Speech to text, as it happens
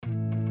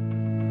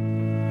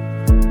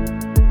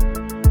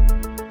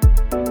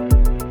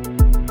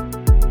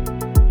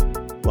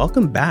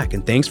Welcome back,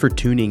 and thanks for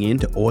tuning in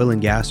to Oil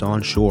and Gas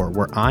Onshore,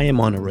 where I am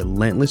on a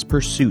relentless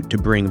pursuit to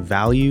bring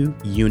value,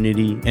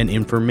 unity, and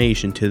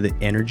information to the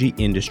energy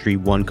industry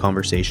one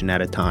conversation at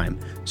a time.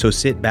 So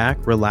sit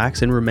back,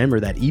 relax, and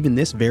remember that even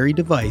this very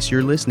device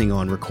you're listening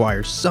on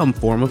requires some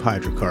form of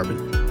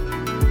hydrocarbon.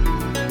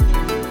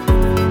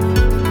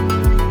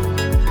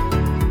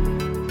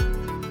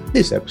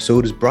 This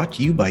episode is brought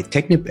to you by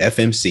Technip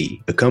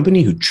FMC, the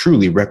company who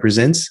truly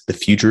represents the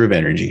future of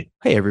energy.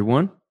 Hey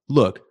everyone,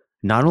 look.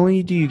 Not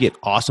only do you get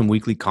awesome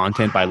weekly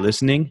content by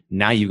listening,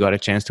 now you've got a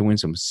chance to win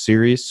some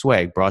serious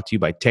swag brought to you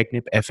by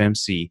Technip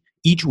FMC.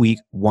 Each week,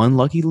 one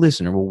lucky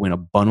listener will win a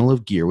bundle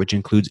of gear, which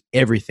includes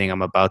everything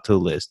I'm about to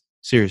list.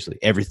 Seriously,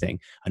 everything.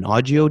 An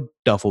Audio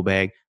duffel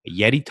bag, a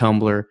Yeti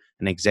tumbler,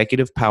 an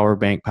executive power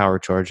bank power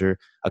charger,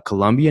 a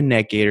Columbia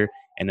neck gaiter,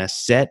 and a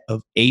set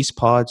of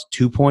AcePods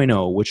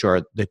 2.0, which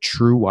are the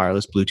true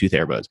wireless Bluetooth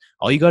earbuds.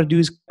 All you got to do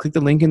is click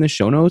the link in the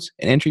show notes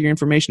and enter your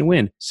information to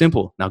win.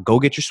 Simple. Now go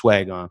get your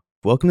swag on.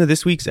 Welcome to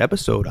this week's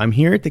episode. I'm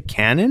here at the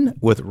Cannon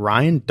with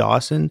Ryan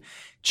Dawson,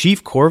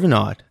 Chief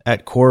Corvinaut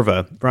at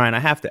Corva. Ryan, I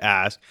have to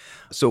ask,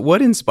 so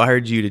what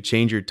inspired you to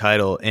change your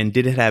title, and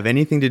did it have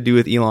anything to do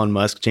with Elon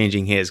Musk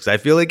changing his? Because I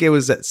feel like it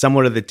was at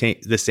somewhat of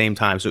the same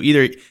time. So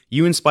either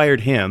you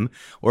inspired him,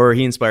 or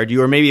he inspired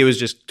you, or maybe it was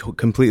just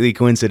completely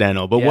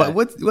coincidental. But yeah.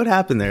 what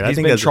happened there? He's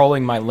been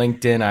trolling my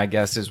LinkedIn, I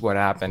guess, is what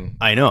happened.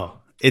 I know.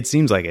 It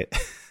seems like it.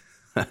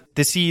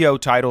 The CEO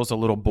title is a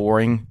little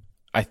boring.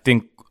 I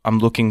think I'm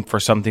looking for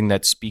something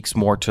that speaks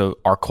more to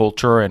our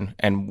culture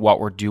and what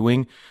we're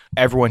doing.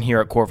 Everyone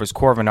here at Corva is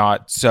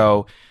Corvinaut,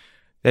 so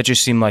that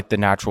just seemed like the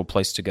natural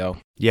place to go.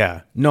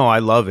 Yeah, no, I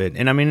love it.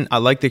 And I mean, I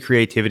like the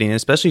creativity, and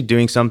especially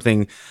doing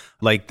something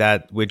like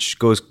that, which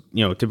goes,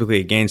 typically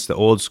against the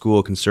old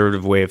school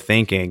conservative way of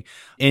thinking.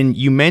 And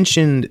you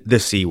mentioned the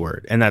C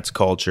word, and that's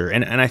culture.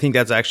 And I think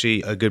that's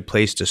actually a good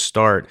place to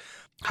start.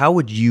 How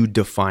would you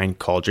define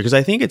culture? Because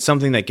I think it's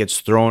something that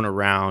gets thrown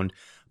around.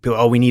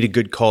 People, we need a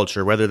good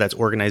culture, whether that's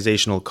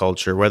organizational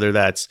culture, whether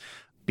that's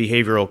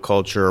behavioral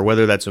culture, or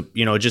whether that's,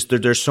 just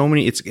there's so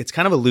many, it's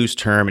kind of a loose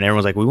term, and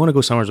everyone's like, we want to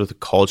go somewhere with a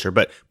culture,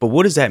 but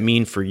what does that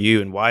mean for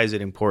you, and why is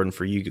it important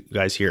for you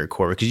guys here at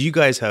Corva? Because you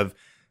guys have,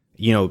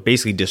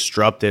 basically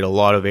disrupted a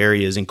lot of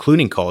areas,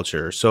 including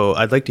culture. So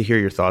I'd like to hear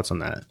your thoughts on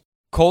that.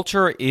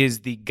 Culture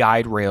is the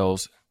guide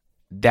rails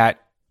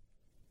that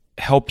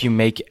help you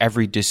make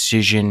every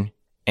decision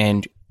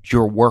and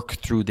your work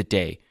through the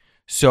day.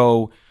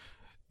 So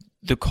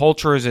the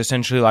culture is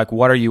essentially like,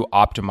 what are you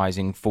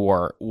optimizing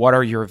for? What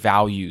are your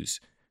values?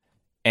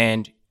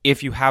 And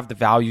if you have the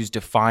values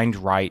defined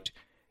right,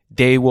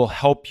 they will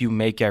help you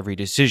make every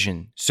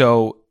decision.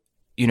 So,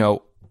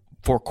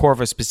 for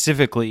Corva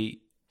specifically,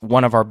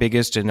 one of our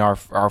biggest and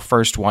our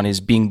first one is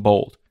being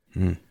bold.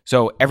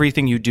 So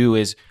everything you do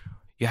is,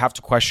 you have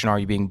to question, are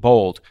you being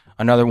bold?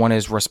 Another one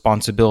is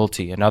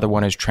responsibility. Another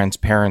one is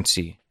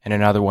transparency. And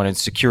another one is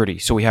security.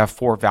 So we have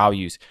 4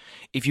 values.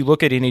 If you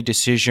look at any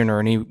decision or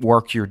any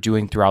work you're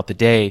doing throughout the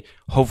day,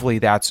 hopefully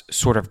that's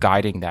sort of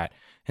guiding that.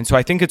 And so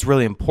I think it's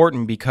really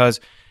important, because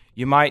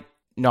you might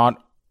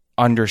not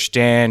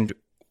understand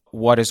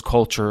what is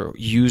culture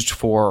used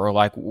for, or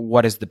like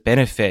what is the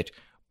benefit,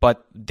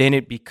 but then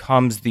it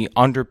becomes the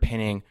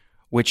underpinning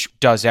which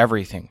does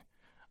everything.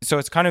 So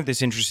it's kind of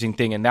this interesting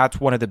thing, and that's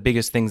one of the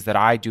biggest things that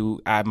I do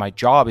at my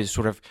job is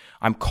sort of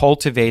I'm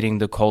cultivating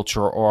the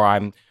culture, or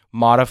I'm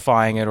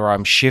modifying it, or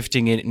I'm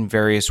shifting it in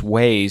various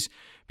ways,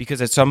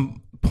 because at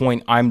some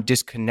point I'm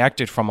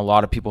disconnected from a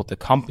lot of people at the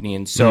company,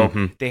 and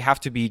so they have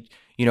to be,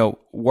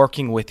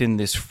 working within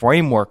this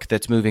framework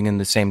that's moving in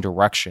the same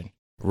direction.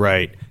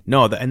 Right.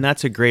 No, and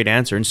that's a great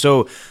answer. And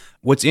so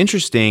what's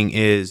interesting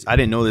is, I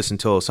didn't know this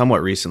until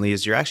somewhat recently,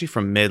 is you're actually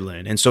from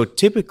Midland. And so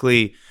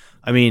typically,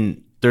 I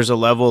mean, there's a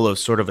level of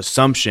sort of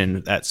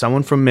assumption that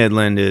someone from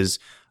Midland is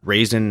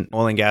raised in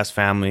oil and gas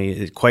family,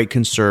 is quite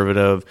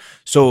conservative.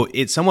 So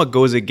it somewhat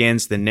goes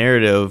against the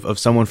narrative of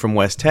someone from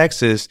West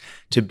Texas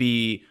to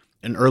be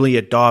an early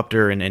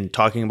adopter and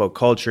talking about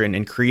culture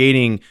and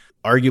creating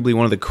arguably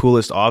one of the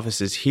coolest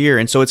offices here.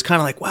 And so it's kind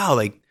of like, wow,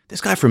 like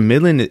this guy from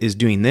Midland is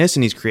doing this,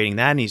 and he's creating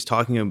that, and he's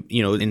talking,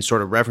 in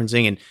sort of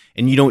referencing,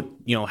 and you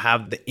don't,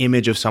 have the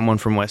image of someone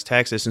from West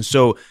Texas. And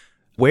so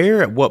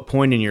at what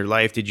point in your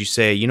life did you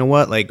say, you know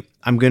what, like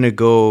I'm going to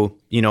go,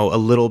 a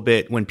little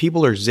bit, when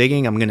people are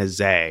zigging, I'm going to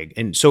zag?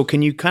 And so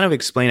can you kind of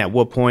explain, at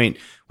what point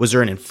was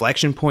there an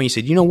inflection point? You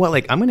said, you know what,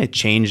 like I'm going to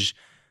change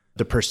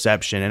the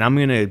perception, and I'm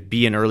going to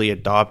be an early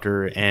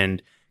adopter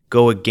and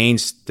go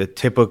against the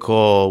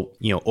typical,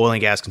 oil and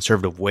gas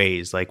conservative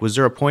ways. Like, was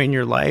there a point in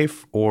your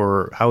life,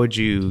 or how would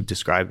you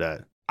describe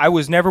that? I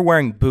was never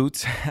wearing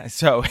boots,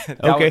 so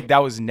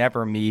that was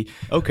never me.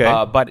 Okay.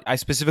 But I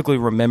specifically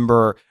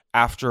remember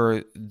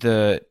after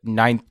the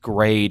 9th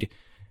grade,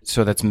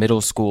 so that's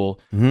middle school,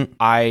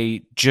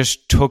 I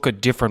just took a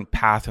different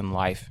path in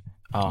life.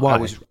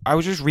 Why? I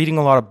was just reading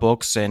a lot of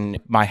books, and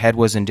my head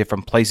was in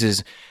different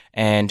places,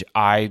 and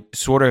I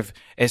sort of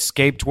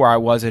escaped where I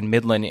was in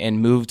Midland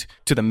and moved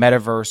to the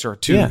metaverse, or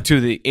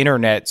to the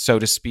internet, so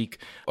to speak,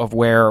 of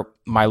where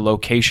my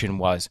location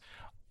was.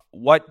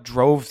 what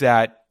drove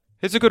that?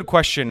 It's a good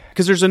question.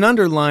 Because there's an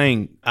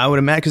underlying, I would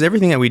imagine, because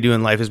everything that we do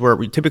in life is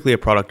we're typically a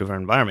product of our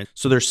environment.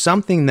 So there's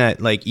something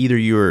that like either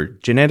you're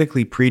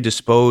genetically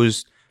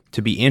predisposed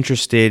to be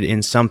interested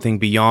in something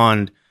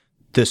beyond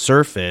the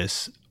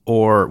surface,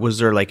 or was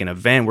there like an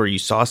event where you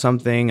saw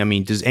something? I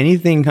mean, does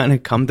anything kind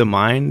of come to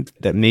mind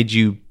that made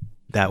you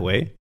that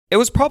way? It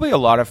was probably a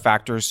lot of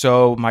factors.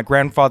 So my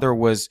grandfather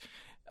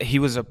he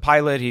was a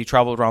pilot. He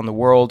traveled around the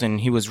world, and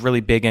he was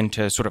really big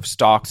into sort of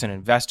stocks and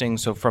investing.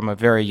 So from a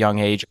very young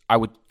age, I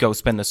would go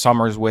spend the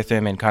summers with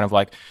him and kind of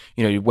like,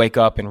 you'd wake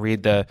up and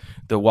read the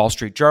Wall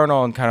Street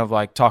Journal and kind of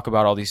like talk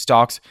about all these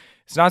stocks.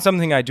 It's not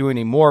something I do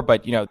anymore,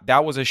 but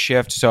that was a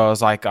shift. So I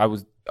was like, I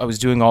was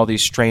doing all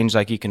these strange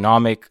like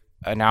economic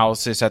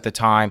analysis at the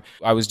time.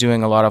 I was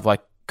doing a lot of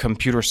like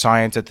computer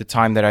science at the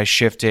time that I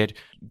shifted,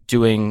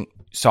 doing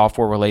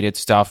software related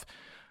stuff.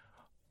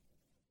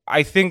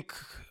 I think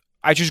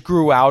I just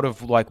grew out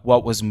of like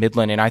what was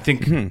Midland, and I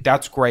think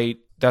that's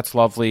great. That's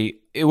lovely.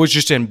 It was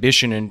just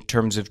ambition in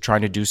terms of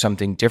trying to do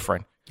something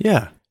different.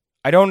 Yeah.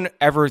 I don't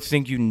ever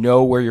think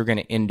where you're going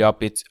to end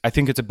up. I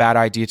think it's a bad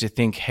idea to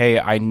think, hey,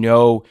 I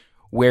know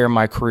where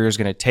my career is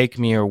going to take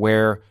me or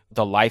where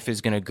the life is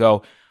going to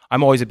go.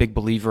 I'm always a big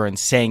believer in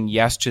saying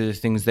yes to the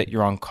things that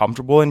you're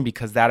uncomfortable in,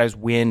 because that is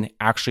when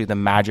actually the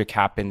magic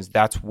happens.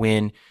 That's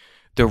when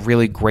the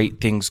really great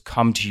things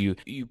come to you.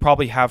 You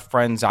probably have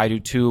friends, I do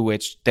too,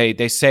 which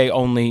they say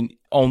only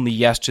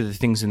yes to the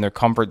things in their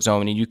comfort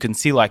zone, and you can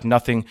see like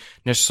nothing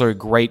necessarily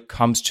great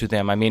comes to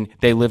them. I mean,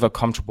 they live a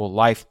comfortable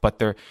life, but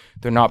they're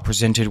not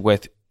presented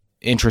with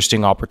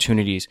interesting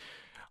opportunities.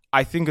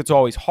 I think it's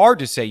always hard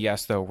to say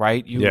yes though,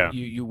 right?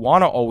 You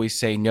want to always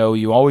say no.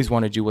 You always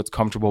want to do what's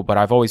comfortable, but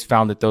I've always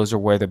found that those are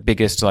where the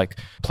biggest like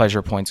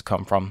pleasure points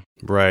come from.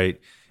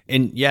 Right.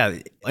 And yeah,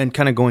 and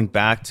kind of going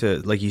back to,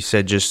 like you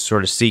said, just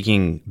sort of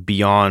seeking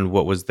beyond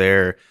what was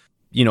there.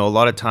 A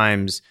lot of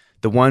times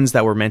the ones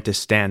that were meant to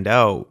stand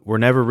out were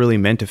never really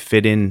meant to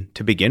fit in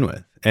to begin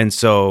with. And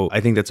so I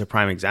think that's a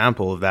prime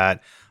example of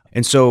that.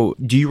 And so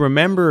do you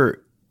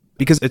remember,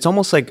 because it's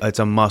almost like it's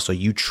a muscle,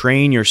 you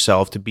train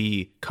yourself to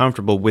be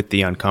comfortable with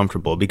the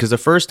uncomfortable, because the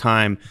first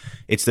time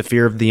it's the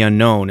fear of the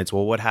unknown. It's,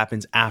 well, what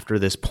happens after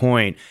this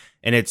point?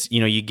 And it's,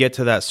 you get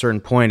to that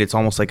certain point, it's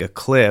almost like a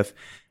cliff.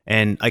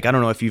 And like, I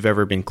don't know if you've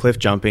ever been cliff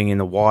jumping in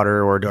the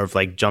water or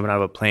like jumping out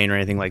of a plane or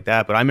anything like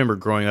that. But I remember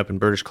growing up in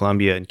British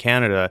Columbia in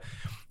Canada,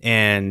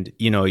 and,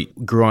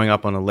 growing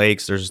up on the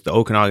lakes, there's the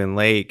Okanagan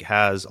Lake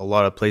has a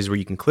lot of places where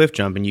you can cliff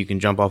jump, and you can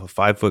jump off a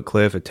 5-foot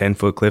cliff, a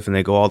 10-foot cliff, and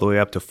they go all the way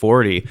up to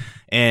 40.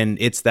 And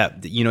it's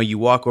that, you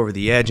walk over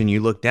the edge and you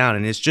look down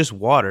and it's just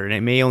water, and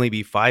it may only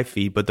be 5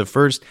 feet, but the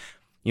first,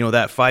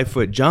 that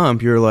 5-foot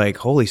jump, you're like,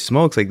 holy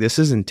smokes, like this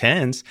is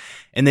intense.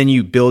 And then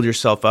you build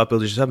yourself up.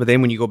 But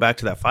then when you go back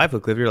to that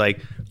 5-foot cliff, you're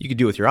like, you could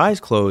do it with your eyes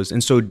closed.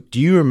 And so do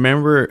you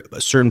remember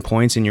certain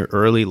points in your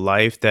early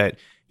life that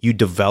you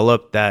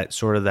developed that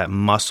sort of that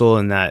muscle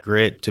and that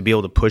grit to be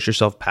able to push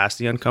yourself past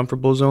the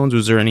uncomfortable zones?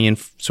 Was there any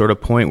sort of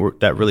point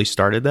that really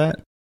started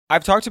that?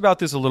 I've talked about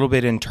this a little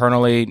bit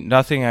internally,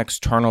 nothing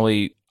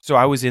externally. So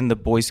I was in the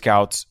Boy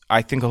Scouts.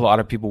 I think a lot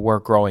of people were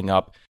growing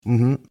up.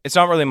 Mm-hmm. It's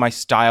not really my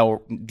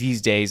style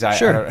these days. I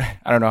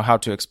don't know how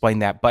to explain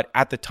that. But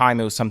at the time,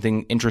 it was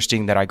something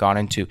interesting that I got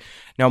into.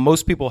 Now,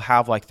 most people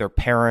have like their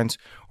parents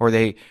or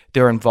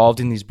they're involved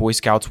in these Boy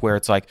Scouts where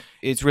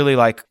it's really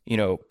like,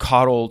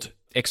 coddled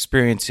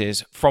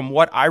experiences. From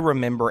what I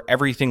remember,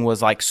 everything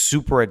was like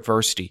super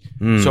adversity.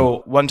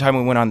 So one time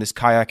we went on this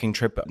kayaking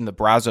trip in the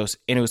Brazos,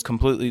 and it was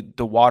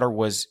the water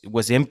was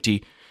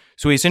empty.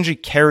 So we essentially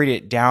carried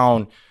it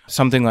down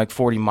something like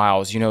 40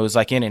 miles, it was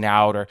like in and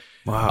out. Or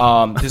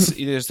wow.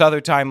 This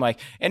other time,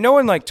 and no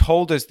one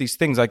told us these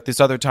things. Like this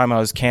other time I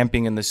was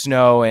camping in the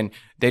snow, and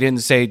they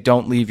didn't say,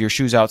 don't leave your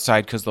shoes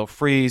outside because they'll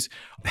freeze.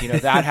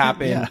 That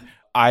happened. Yeah.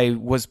 I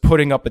was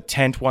putting up a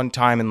tent one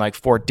time in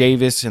Fort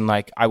Davis, and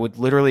I would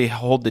literally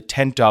hold the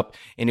tent up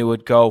and it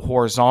would go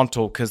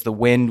horizontal because the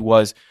wind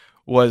was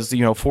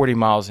 40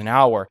 miles an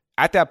hour.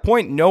 At that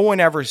point, no one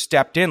ever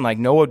stepped in.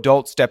 No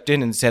adult stepped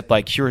in and said,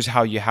 here's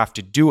how you have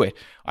to do it.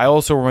 I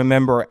also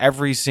remember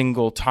every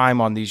single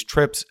time on these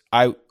trips,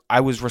 I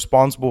was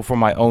responsible for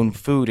my own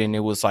food, and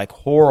it was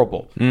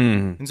horrible.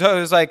 And so it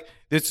was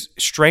this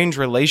strange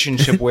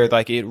relationship where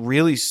it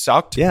really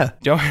sucked. Yeah.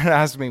 Don't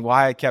ask me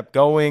why I kept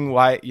going,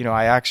 why,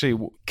 I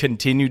actually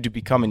continued to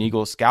become an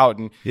Eagle Scout.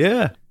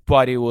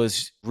 But it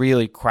was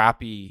really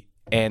crappy.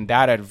 And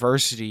that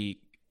adversity,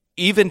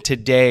 even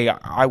today,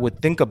 I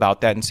would think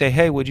about that and say,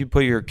 hey, would you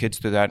put your kids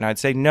through that? And I'd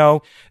say,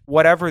 no,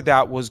 whatever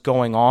that was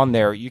going on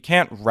there, you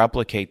can't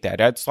replicate that.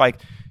 That's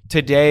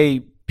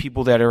today,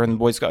 people that are in the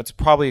Boy Scouts, it's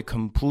probably a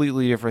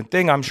completely different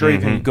thing. I'm sure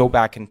even you go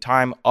back in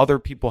time, other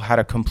people had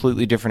a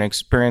completely different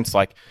experience,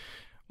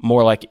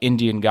 more like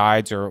Indian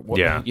guides or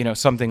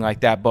something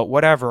like that. But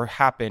whatever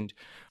happened,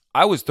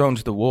 I was thrown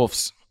to the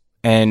wolves,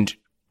 and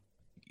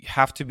you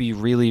have to be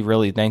really,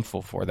 really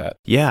thankful for that.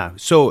 Yeah.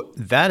 So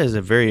that is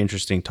a very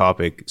interesting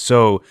topic.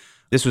 So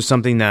this was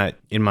something that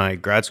in my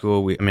grad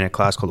school, a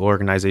class called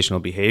organizational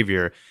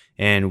behavior.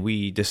 and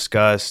we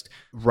discussed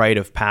rite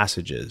of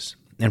passages.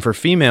 And for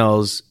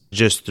females,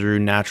 just through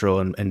natural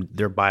and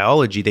their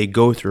biology, they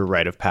go through a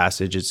rite of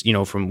passage. It's,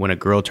 from when a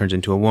girl turns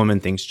into a woman,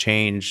 things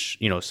change,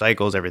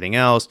 cycles, everything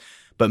else.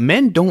 But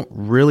men don't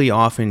really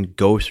often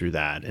go through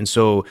that. And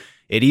so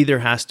it either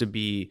has to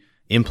be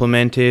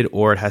implemented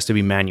or it has to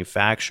be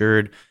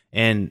manufactured.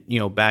 And,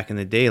 back in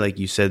the day, like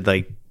you said,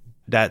 like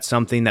that's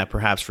something that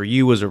perhaps for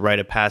you was a rite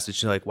of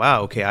passage. You're like,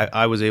 wow, okay,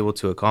 I was able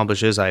to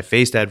accomplish this. I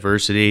faced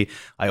adversity.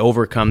 I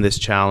overcome this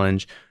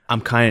challenge.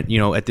 I'm kind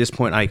of, at this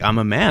point, like I'm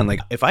a man.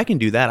 Like if I can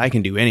do that, I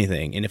can do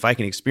anything. And if I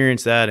can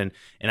experience that and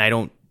I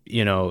don't,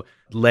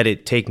 let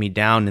it take me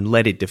down and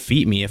let it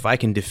defeat me. If I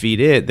can defeat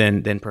it,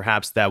 then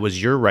perhaps that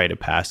was your rite of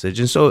passage.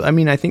 And so,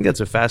 I think that's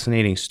a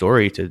fascinating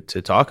story to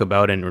talk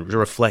about and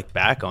reflect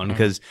back on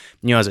because,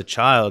 as a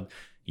child,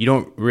 you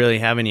don't really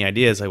have any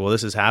ideas like, well,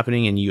 this is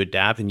happening and you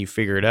adapt and you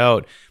figure it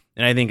out.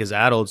 And I think as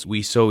adults,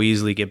 we so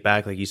easily get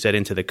back, like you said,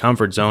 into the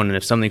comfort zone. And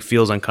if something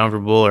feels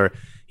uncomfortable or,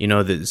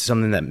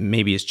 something that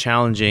maybe is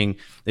challenging,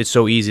 it's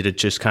so easy to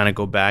just kind of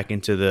go back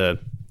into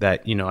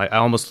I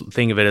almost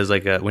think of it as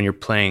like when you're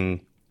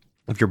playing,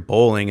 if you're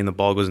bowling and the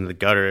ball goes into the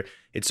gutter,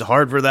 it's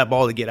hard for that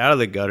ball to get out of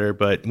the gutter,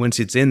 but once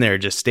it's in there, it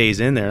just stays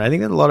in there. And I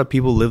think that a lot of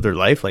people live their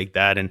life like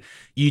that. And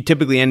you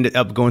typically end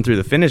up going through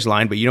the finish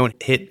line, but you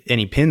don't hit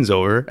any pins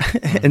over.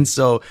 And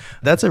so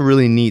that's a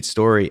really neat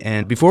story.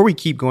 And before we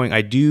keep going,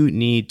 I do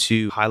need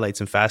to highlight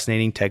some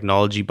fascinating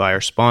technology by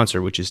our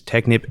sponsor, which is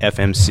Technip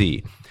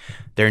FMC.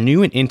 Their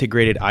new and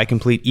integrated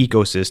iComplete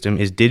ecosystem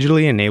is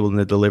digitally enabled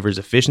and delivers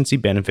efficiency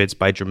benefits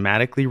by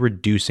dramatically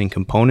reducing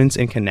components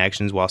and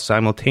connections while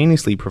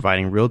simultaneously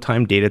providing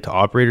real-time data to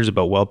operators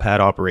about well pad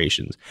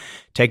operations.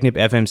 Technip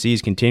FMC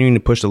is continuing to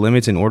push the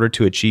limits in order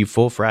to achieve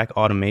full frac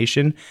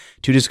automation.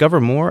 To discover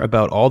more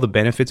about all the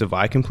benefits of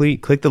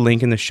iComplete, click the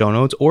link in the show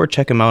notes or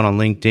check them out on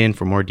LinkedIn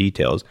for more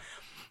details.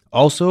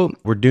 Also,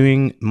 we're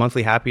doing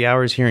monthly happy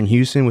hours here in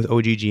Houston with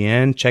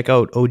OGGN. Check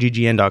out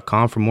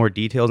OGGN.com for more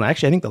details. And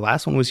actually, I think the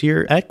last one was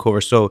here at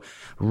Corva. So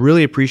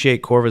really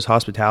appreciate Corva's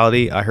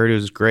hospitality. I heard it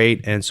was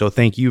great. And so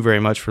thank you very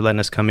much for letting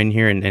us come in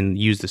here and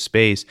use the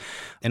space.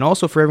 And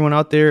also for everyone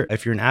out there,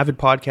 if you're an avid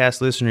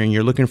podcast listener and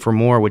you're looking for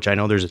more, which I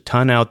know there's a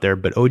ton out there,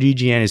 but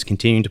OGGN is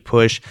continuing to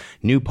push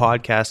new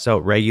podcasts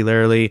out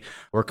regularly.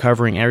 We're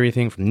covering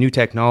everything from new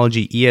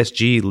technology,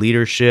 ESG,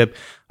 leadership,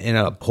 and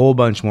a whole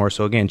bunch more.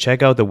 So again,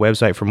 check out the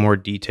website for more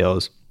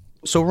details.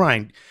 So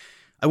Ryan,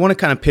 I want to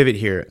kind of pivot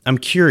here. I'm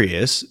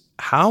curious,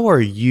 how are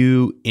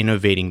you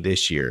innovating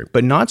this year,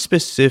 but not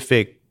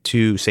specific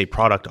to say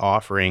product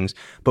offerings,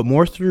 but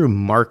more through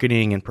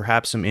marketing and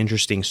perhaps some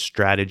interesting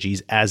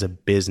strategies as a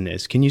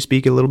business? Can you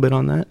speak a little bit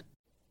on that?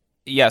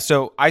 Yeah,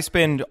 so I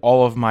spend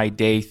all of my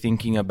day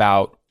thinking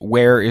about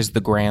where is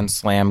the Grand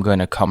Slam going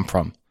to come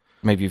from?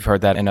 Maybe you've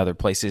heard that in other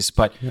places,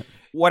 but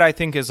what I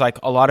think is like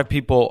a lot of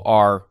people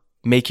are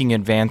making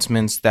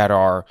advancements that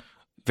are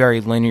very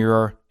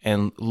linear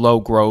and low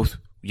growth,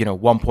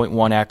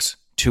 1.1x,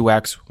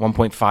 2x,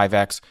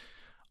 1.5x.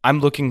 I'm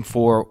looking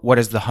for what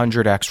is the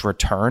 100x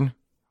return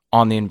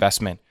on the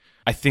investment.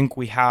 I think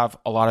we have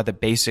a lot of the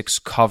basics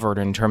covered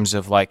in terms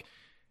of like,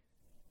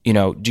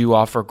 do you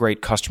offer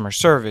great customer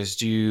service?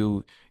 Do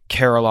you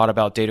care a lot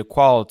about data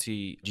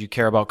quality? Do you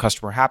care about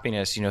customer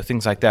happiness?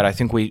 Things like that. I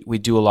think we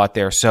do a lot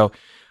there. So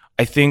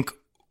I think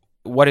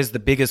what is the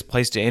biggest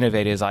place to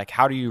innovate is like,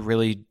 how do you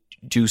really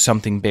do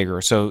something bigger?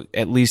 So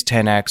at least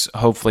 10x,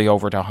 hopefully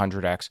over to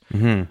 100x.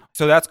 Mm-hmm.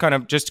 So that's kind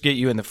of just to get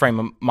you in the frame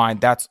of mind.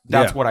 That's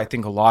what I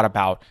think a lot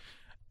about.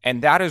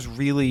 And that is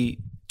really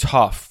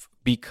tough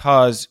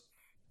because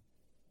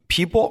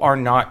people are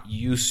not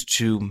used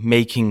to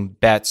making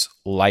bets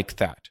like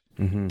that.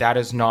 Mm-hmm. That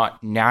is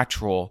not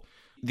natural.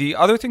 The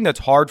other thing that's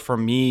hard for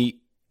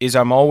me is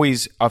I'm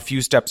always a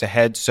few steps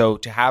ahead. So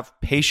to have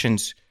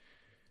patience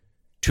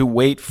to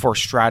wait for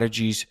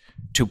strategies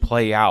to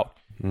play out.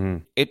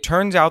 It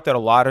turns out that a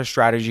lot of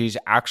strategies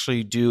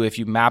actually do, if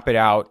you map it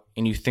out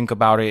and you think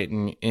about it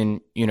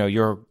and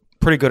you're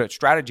pretty good at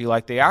strategy,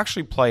 like they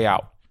actually play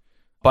out,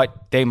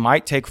 but they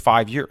might take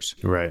 5 years.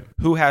 Right.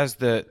 Who has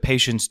the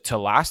patience to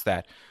last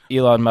that?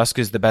 Elon Musk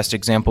is the best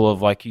example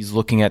of like he's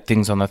looking at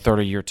things on the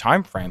 30-year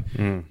time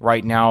frame.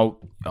 Right now,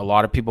 a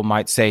lot of people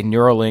might say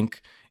Neuralink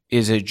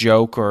is a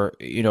joke or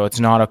it's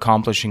not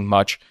accomplishing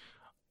much.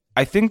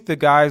 I think the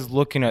guy's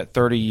looking at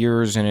 30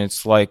 years and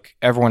it's like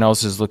everyone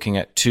else is looking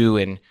at 2,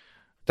 and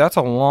that's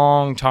a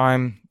long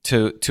time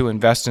to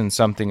invest in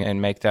something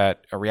and make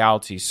that a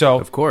reality. So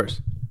of course,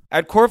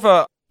 at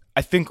Corva,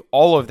 I think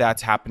all of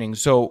that's happening.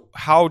 So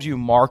how do you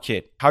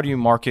market?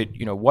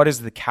 What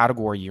is the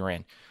category you're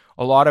in?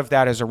 A lot of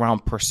that is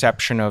around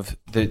perception of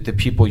the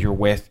people you're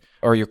with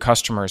or your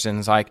customers. And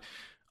it's like,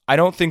 I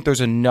don't think there's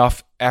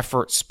enough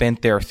effort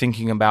spent there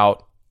thinking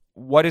about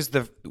what is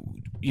the,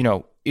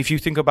 if you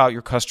think about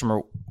your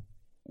customer,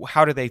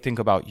 how do they think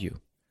about you?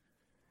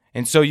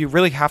 And so you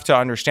really have to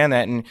understand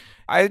that. And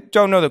I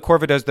don't know that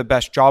Corva does the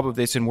best job of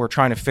this, and we're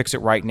trying to fix it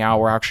right now.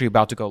 We're actually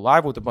about to go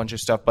live with a bunch of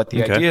stuff. But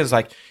the idea is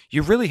like,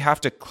 you really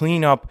have to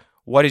clean up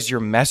what is your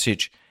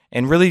message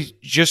and really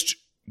just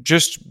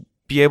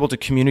be able to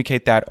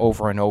communicate that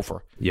over and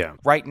over. Yeah.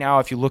 Right now,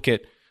 if you look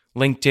at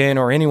LinkedIn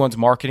or anyone's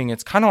marketing,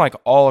 it's kind of like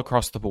all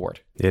across the board.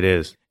 It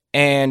is.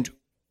 And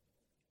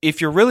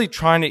if you're really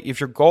if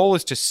your goal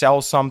is to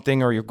sell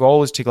something or your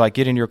goal is to like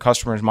get into your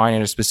customer's mind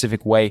in a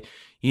specific way,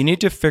 you need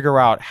to figure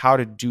out how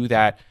to do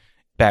that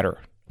better.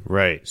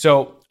 Right.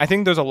 So I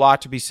think there's a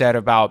lot to be said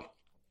about,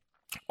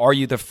 are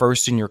you the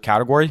first in your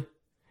category?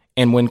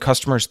 And when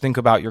customers think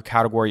about your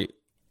category,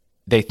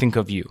 they think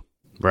of you.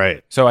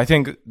 Right. So I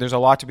think there's a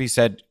lot to be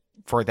said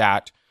for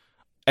that.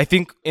 I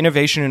think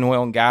innovation in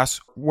oil and gas,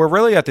 we're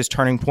really at this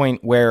turning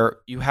point where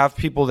you have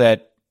people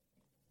that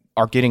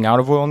are getting out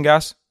of oil and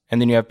gas, and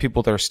then you have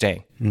people that are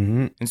staying.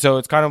 Mm-hmm. And so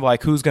it's kind of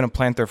like, who's going to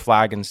plant their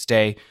flag and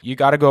stay? You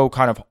got to go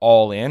kind of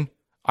all in.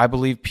 I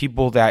believe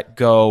people that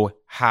go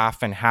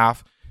half and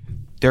half,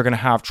 they're going to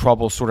have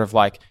trouble sort of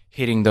like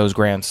hitting those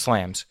grand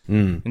slams.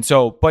 And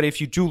so, but if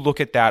you do look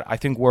at that, I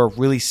think we're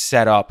really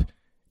set up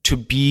to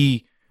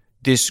be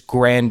this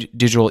grand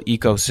digital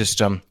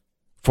ecosystem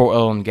for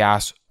oil and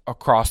gas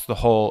across the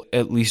whole,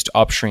 at least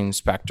upstream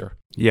spectrum.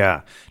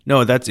 Yeah.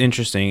 No, that's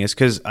interesting. It's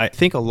because I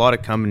think a lot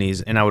of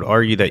companies, and I would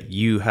argue that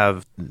you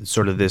have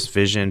sort of this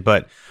vision,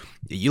 but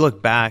you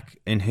look back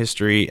in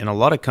history and a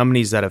lot of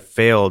companies that have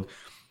failed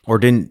or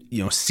didn't,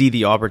 see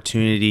the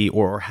opportunity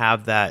or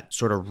have that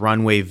sort of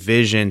runway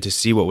vision to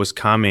see what was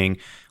coming,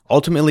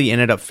 ultimately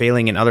ended up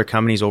failing and other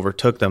companies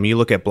overtook them. You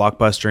look at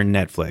Blockbuster and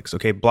Netflix.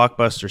 Okay,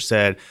 Blockbuster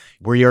said,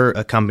 we're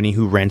a company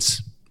who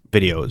rents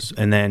videos.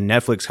 And then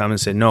Netflix come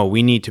and said, no,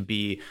 we need to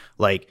be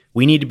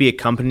a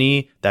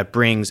company that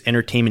brings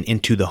entertainment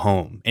into the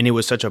home. And it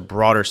was such a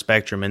broader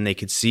spectrum and they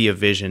could see a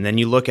vision. Then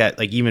you look at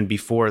like even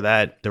before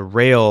that, the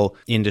rail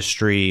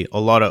industry,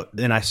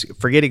 and I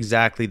forget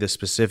exactly the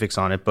specifics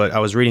on it, but I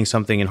was reading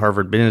something in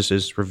Harvard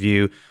Business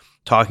Review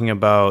talking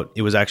about,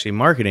 it was actually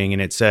marketing,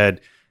 and it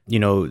said,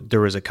 there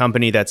was a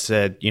company that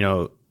said,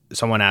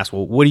 someone asked,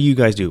 well, what do you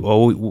guys do?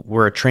 Well,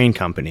 we're a train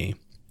company.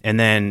 And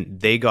then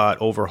they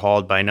got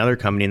overhauled by another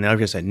company, and the other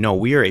guy said, no,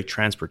 we are a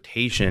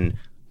transportation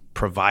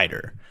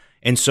provider.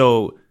 And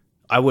so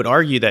I would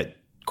argue that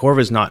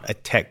Corva is not a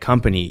tech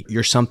company.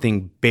 You're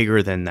something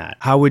bigger than that.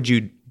 How would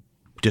you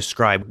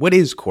describe, what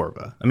is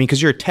Corva? I mean,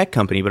 because you're a tech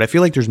company, but I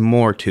feel like there's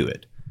more to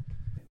it.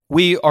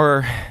 We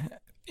are,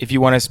 if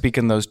you want to speak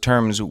in those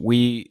terms,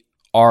 we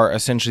are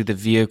essentially the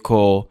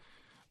vehicle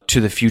to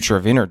the future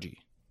of energy.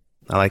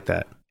 I like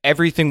that.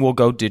 Everything will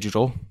go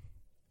digital.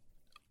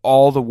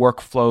 All the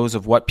workflows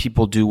of what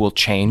people do will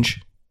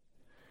change.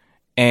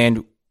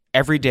 And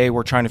every day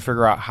we're trying to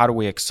figure out how do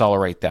we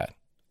accelerate that.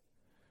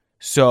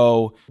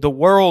 So the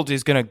world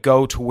is going to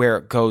go to where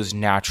it goes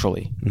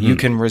naturally. Mm-hmm. You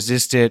can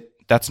resist it.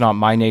 That's not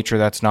my nature.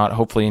 That's not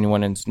hopefully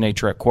anyone's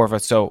nature at Corva.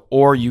 So,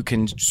 or you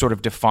can sort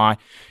of define,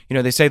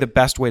 they say the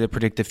best way to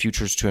predict the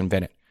future is to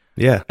invent it.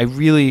 Yeah. I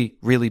really,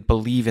 really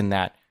believe in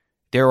that.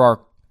 There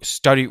are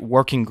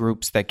working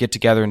groups that get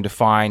together and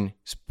define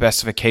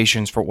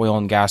specifications for oil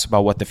and gas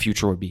about what the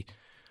future would be.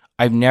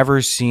 I've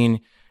never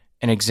seen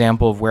an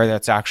example of where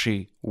that's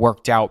actually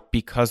worked out,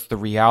 because the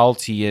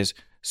reality is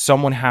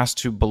someone has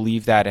to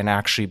believe that and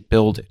actually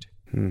build it.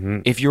 Mm-hmm.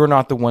 If you're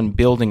not the one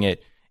building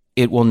it,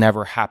 it will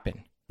never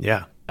happen.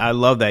 Yeah. I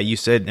love that you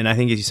said, and I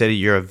think you said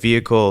you're a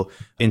vehicle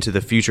into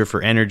the future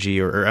for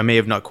energy, or I may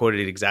have not quoted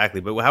it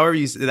exactly, but however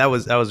you said, that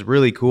was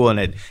really cool. And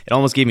it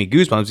almost gave me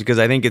goosebumps, because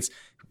I think it's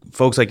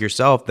folks like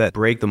yourself that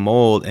break the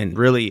mold, and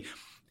really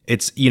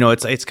it's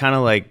kind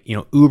of like,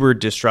 Uber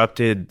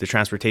disrupted the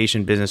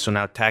transportation business. So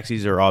now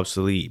taxis are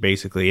obsolete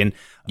basically. And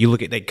you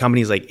look at like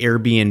companies like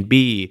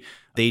Airbnb,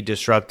 they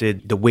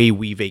disrupted the way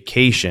we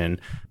vacation.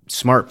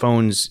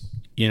 Smartphones,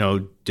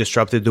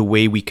 disrupted the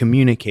way we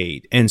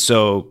communicate. And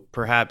so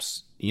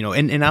perhaps,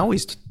 and I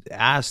always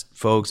ask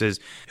folks is,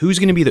 who's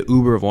going to be the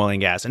Uber of oil and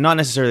gas? And not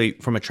necessarily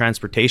from a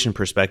transportation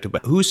perspective,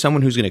 but who's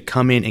someone who's going to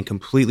come in and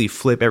completely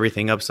flip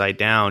everything upside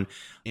down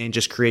and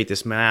just create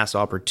this mass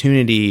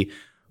opportunity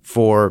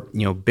for,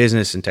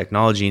 business and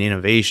technology and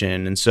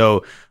innovation. And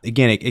so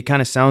again, it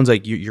kind of sounds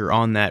like you're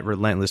on that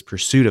relentless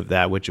pursuit of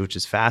that, which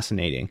is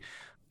fascinating.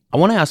 I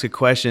want to ask a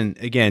question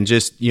again,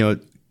 just,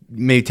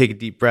 maybe take a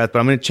deep breath, but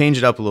I'm going to change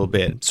it up a little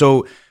bit.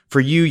 So for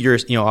you, you're,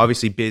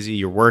 obviously busy,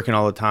 you're working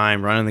all the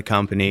time, running the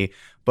company,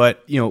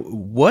 but,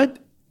 what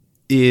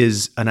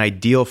is an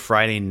ideal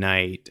Friday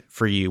night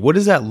for you? What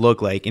does that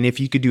look like? And if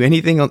you could do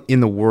anything in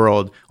the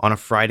world on a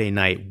Friday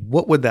night,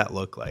 what would that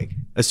look like?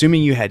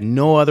 Assuming you had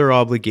no other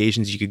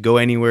obligations, you could go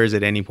anywhere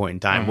at any point in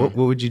time. Mm-hmm.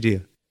 What would you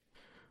do?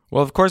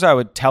 Well, of course, I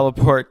would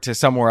teleport to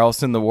somewhere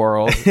else in the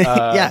world.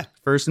 Yeah,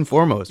 first and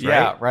foremost, right?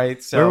 Yeah,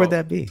 right. So where would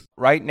that be?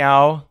 Right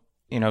now,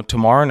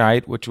 tomorrow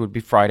night, which would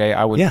be Friday,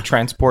 I would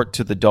transport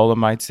to the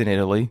Dolomites in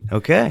Italy.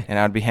 Okay. And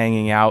I'd be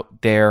hanging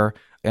out there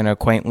in a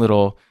quaint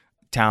little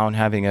town,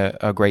 having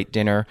a great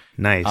dinner.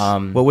 Nice.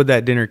 What would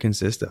that dinner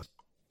consist of?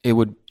 It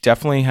would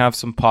definitely have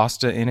some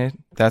pasta in it.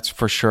 That's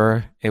for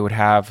sure. It would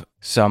have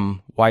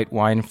some white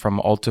wine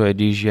from Alto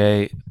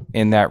Adige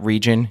in that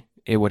region.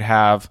 It would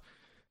have,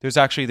 there's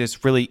actually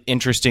this really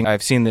interesting,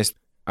 I've seen this,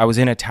 I was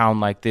in a town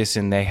like this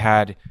and they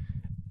had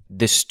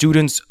the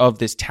students of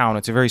this town,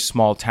 it's a very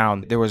small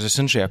town, there was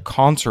essentially a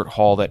concert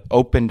hall that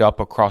opened up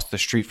across the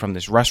street from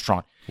this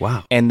restaurant.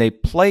 Wow. And they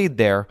played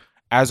there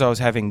as I was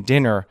having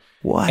dinner.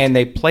 What? And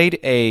they played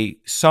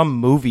some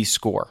movie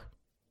score.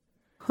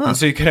 Huh. And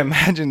so you can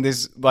imagine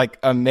this like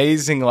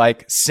amazing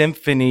like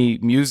symphony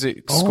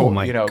music score,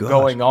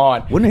 going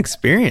on. What an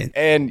experience.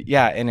 And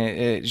yeah, and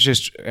it's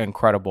just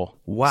incredible.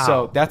 Wow.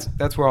 So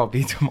that's where I'll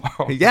be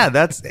tomorrow. Yeah,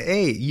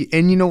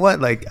 and you know what?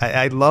 Like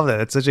I love that.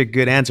 That's such a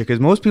good answer because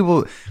most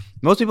people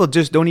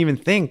just don't even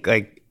think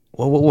like,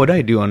 well, what would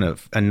I do on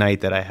a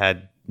night that I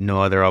had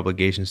no other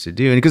obligations to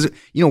do? And because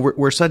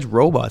we're such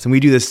robots and we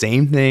do the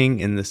same thing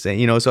in the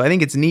same, so I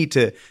think it's neat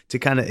to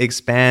kind of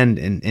expand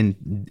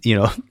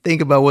and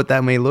think about what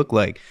that may look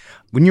like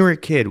when you were a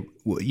kid,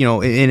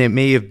 and it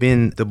may have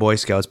been the Boy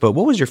Scouts, but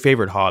what was your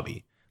favorite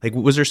hobby? Like,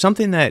 was there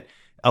something that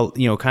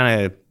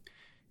kind of,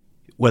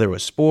 whether it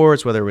was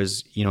sports, whether it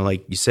was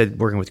like you said,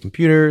 working with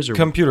computers or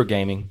computer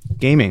gaming?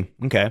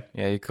 Okay.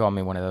 Yeah, you call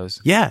me one of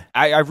those. Yeah.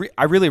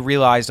 I really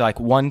realized like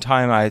one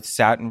time I had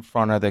sat in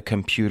front of the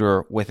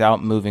computer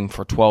without moving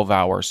for 12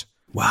 hours.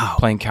 Wow.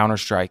 Playing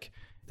Counter-Strike.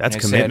 That's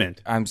commitment.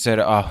 I said,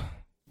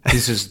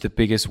 this is the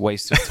biggest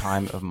waste of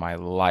time of my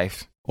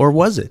life. Or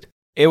was it?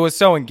 It was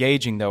so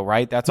engaging though,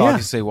 right? That's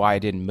obviously why I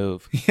didn't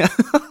move. Yeah.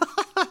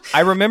 I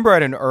remember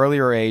at an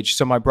earlier age,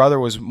 so my brother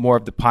was more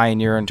of the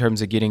pioneer in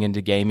terms of getting into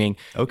gaming.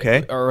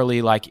 Okay.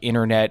 Early like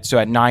internet. So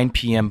at 9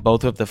 p.m.,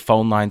 both of the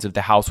phone lines of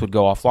the house would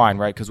go offline,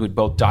 right? Because we'd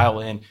both dial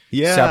in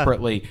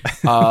separately.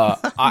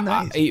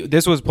 Nice.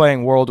 This was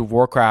playing World of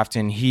Warcraft,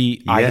 and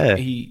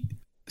he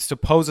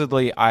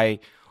supposedly I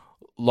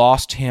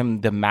lost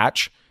him the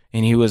match,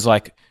 and he was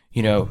like,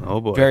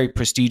 very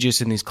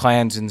prestigious in these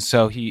clans, and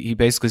so he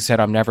basically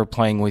said, "I'm never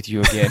playing with you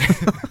again."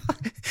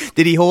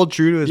 Did he hold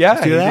true to his?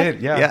 Yeah, he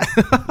did. Yeah.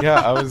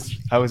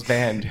 I was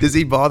banned. Does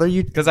he bother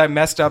you? Because I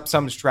messed up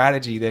some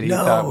strategy that he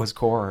thought was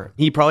core.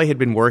 He probably had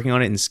been working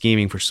on it and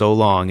scheming for so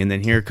long, and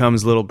then here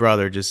comes little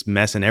brother just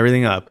messing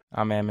everything up.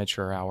 I'm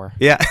amateur hour.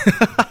 Yeah.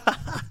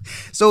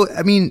 So,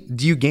 I mean,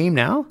 do you game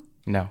now?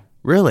 No.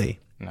 Really?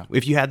 No.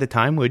 If you had the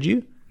time, would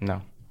you?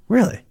 No.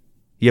 Really?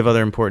 You have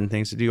other important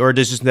things to do, or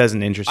this just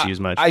doesn't interest you as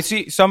much? I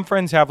see some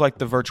friends have like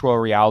the virtual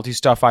reality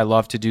stuff. I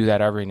love to do that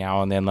every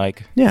now and then.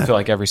 Like, I feel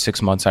like every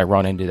 6 months I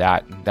run into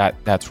that.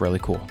 That's really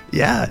cool.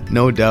 Yeah,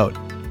 no doubt.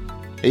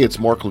 Hey, it's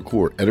Mark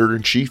LaCour,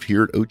 Editor-in-Chief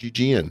here at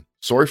OGGN.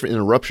 Sorry for the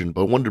interruption,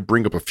 but I wanted to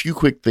bring up a few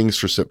quick things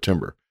for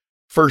September.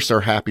 First,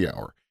 our happy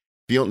hour.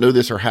 If you don't know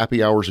this, our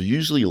happy hours are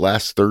usually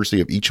last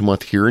Thursday of each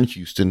month here in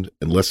Houston,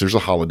 unless there's a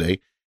holiday.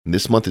 And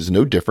this month is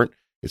no different.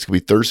 It's going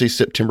to be Thursday,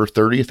 September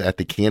 30th at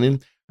the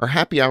Cannon. Our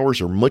happy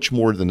hours are much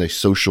more than a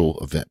social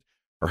event.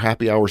 Our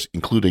happy hours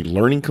include a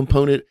learning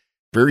component,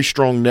 very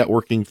strong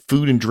networking,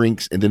 food and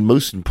drinks, and then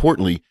most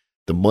importantly,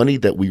 the money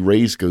that we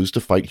raise goes to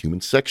fight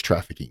human sex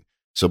trafficking.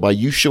 So by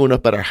you showing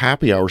up at our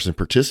happy hours and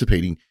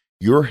participating,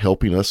 you're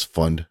helping us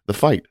fund the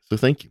fight. So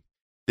thank you.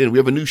 Then we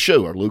have a new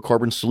show, our Low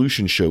Carbon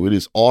Solutions Show. It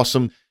is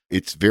awesome.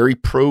 It's very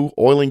pro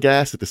oil and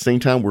gas. At the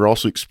same time, we're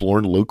also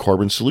exploring low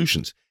carbon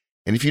solutions.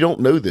 And if you don't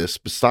know this,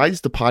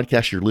 besides the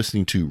podcast you're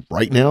listening to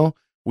right now,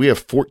 we have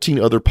 14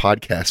 other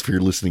podcasts for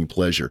your listening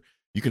pleasure.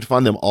 You can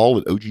find them all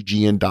at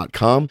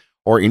oggn.com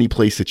or any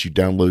place that you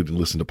download and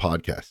listen to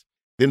podcasts.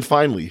 Then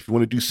finally, if you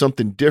want to do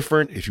something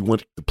different, if you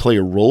want to play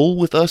a role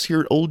with us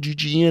here at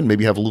OGGN,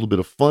 maybe have a little bit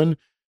of fun,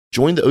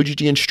 join the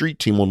OGGN Street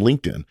Team on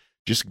LinkedIn.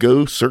 Just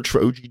go search for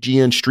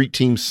OGGN Street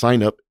Team,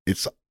 sign up.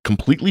 It's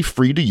completely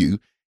free to you.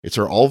 It's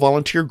our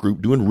all-volunteer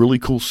group doing really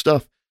cool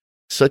stuff,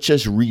 such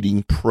as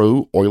reading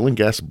pro oil and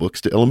gas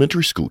books to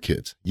elementary school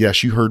kids.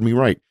 Yes, you heard me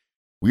right.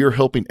 We are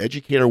helping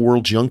educate our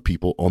world's young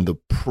people on the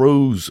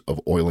pros of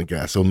oil and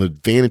gas, on the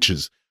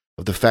advantages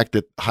of the fact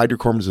that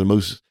hydrocarbons are the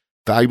most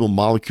valuable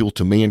molecule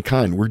to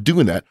mankind. We're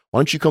doing that. Why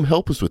don't you come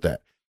help us with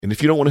that? And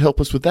if you don't want to help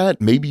us with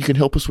that, maybe you can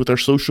help us with our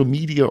social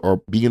media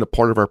or being a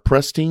part of our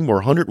press team or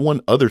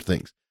 101 other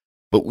things.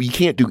 But we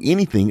can't do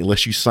anything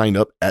unless you sign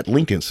up at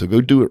Lincoln. So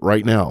go do it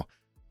right now.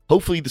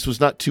 Hopefully this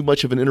was not too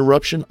much of an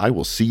interruption. I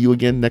will see you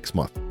again next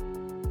month.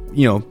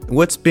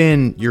 What's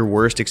been your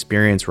worst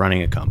experience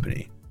running a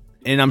company?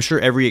 And I'm sure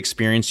every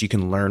experience you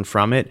can learn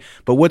from it.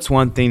 But what's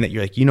one thing that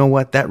you're like, you know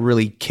what, that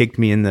really kicked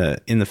me in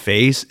the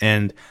face,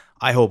 and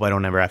I hope I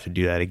don't ever have to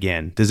do that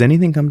again. Does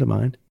anything come to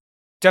mind?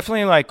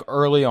 Definitely like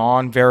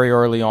very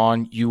early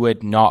on, you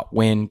would not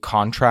win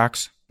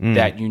contracts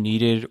that you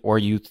needed or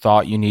you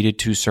thought you needed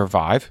to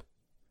survive.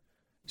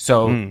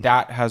 So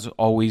that has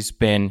always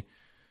been,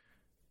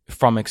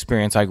 from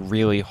experience, like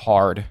really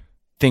hard.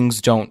 Things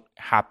don't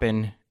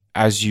happen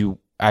as you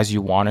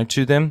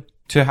wanted them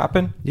to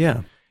happen.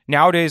 Yeah.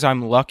 Nowadays,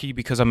 I'm lucky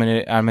because I'm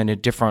in a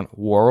different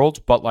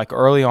world. But like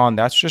early on,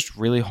 that's just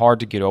really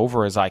hard to get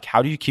over. Is like,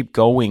 how do you keep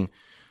going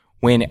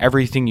when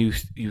everything you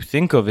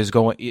think of is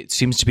going? It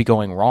seems to be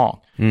going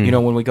wrong.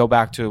 When we go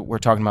back to, we're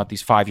talking about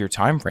these 5-year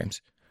time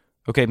frames.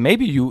 Okay,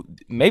 maybe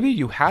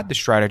you had the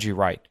strategy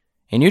right,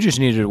 and you just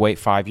needed to wait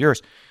 5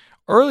 years.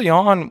 Early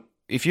on,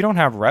 if you don't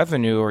have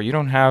revenue or you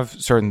don't have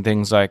certain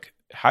things, like,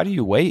 how do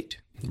you wait?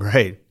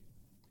 Right.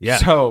 Yeah.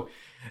 So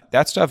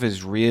That stuff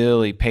is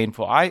really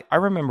painful. I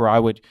remember I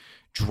would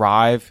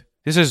drive,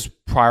 this is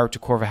prior to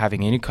Corva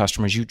having any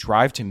customers, you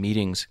drive to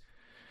meetings.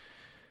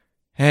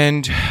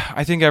 And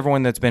I think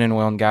everyone that's been in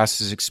oil and gas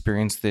has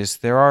experienced this.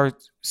 There are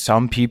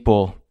some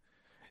people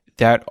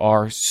that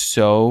are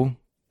so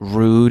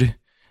rude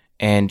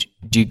and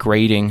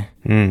degrading.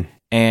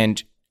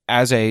 And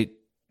as a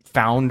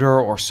founder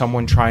or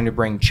someone trying to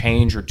bring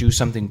change or do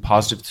something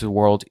positive to the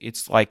world,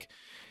 it's like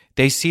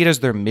they see it as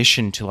their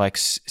mission to like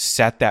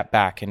set that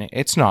back. And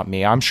it's not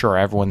me. I'm sure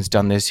everyone's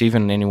done this,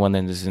 even anyone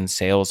that is in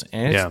sales.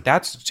 And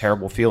that's a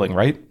terrible feeling,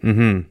 right?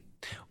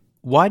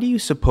 Why do you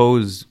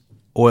suppose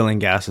oil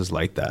and gas is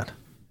like that?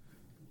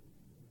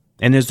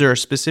 And is there a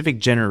specific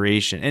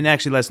generation? And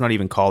actually, let's not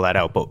even call that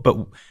out.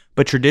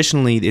 But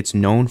traditionally, it's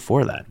known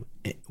for that.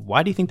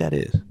 Why do you think that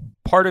is?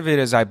 Part of it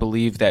is I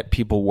believe that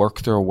people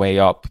work their way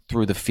up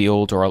through the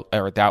field,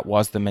 or that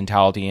was the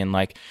mentality. And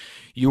like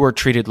you were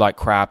treated like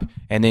crap,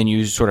 and then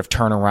you sort of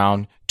turn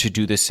around to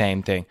do the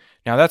same thing.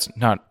 Now, that's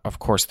not, of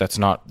course, this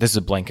is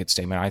a blanket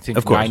statement. I think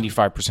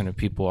 95% of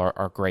people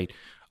are great.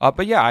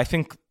 But yeah, I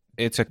think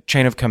it's a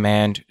chain of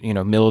command,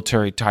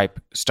 military type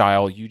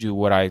style. You do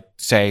what I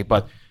say.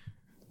 But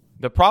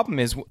the problem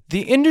is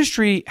the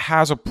industry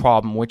has a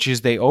problem, which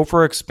is they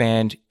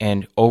overexpand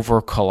and over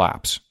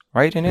collapse,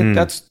 right? And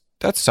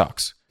that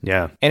sucks.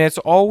 Yeah. And it's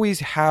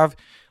always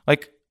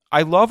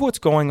I love what's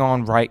going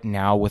on right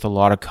now with a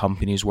lot of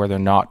companies where they're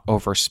not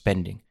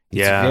overspending.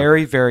 It's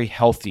very, very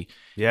healthy.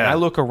 Yeah. And I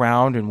look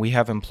around and we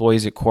have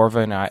employees at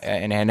Corva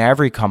and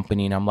every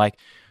company, and I'm like,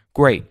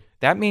 great.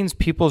 That means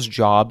people's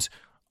jobs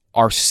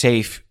are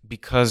safe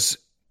because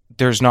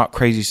there's not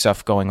crazy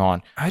stuff going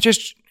on.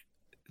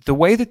 The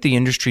way that the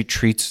industry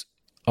treats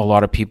a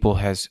lot of people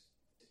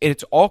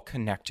it's all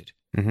connected.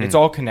 It's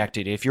all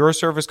connected. If you're a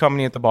service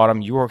company at the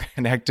bottom, you are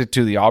connected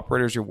to the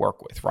operators you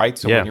work with, right?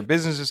 So when your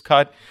business is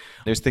cut,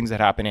 there's things that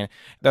happen, and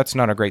that's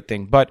not a great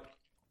thing. But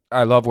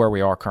I love where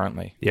we are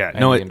currently. Yeah, in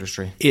the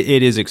industry.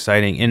 It is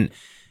exciting, and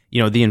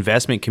the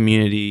investment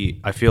community,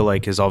 I feel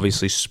like, has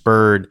obviously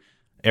spurred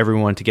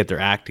everyone to get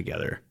their act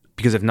together.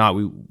 Because if not,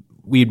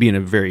 we'd be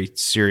in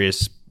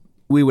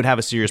we would have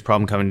a serious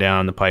problem coming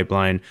down the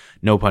pipeline.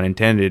 No pun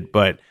intended,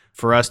 but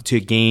for us to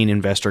gain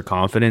investor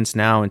confidence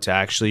now and to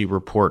actually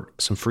report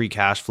some free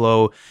cash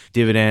flow,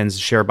 dividends,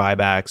 share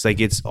buybacks, like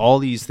it's all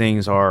these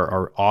things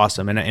are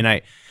awesome. And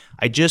I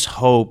just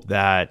hope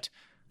that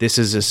this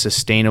is a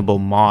sustainable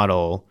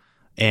model.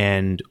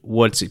 And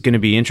what's going to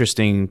be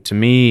interesting to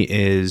me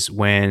is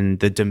when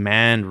the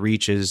demand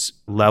reaches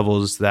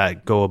levels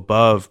that go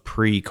above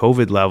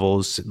pre-COVID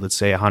levels, let's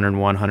say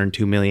 101,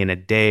 102 million a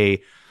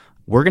day,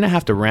 we're going to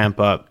have to ramp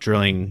up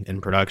drilling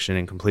and production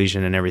and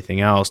completion and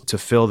everything else to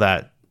fill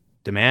that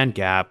demand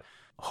gap.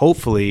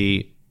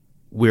 Hopefully,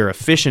 we're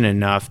efficient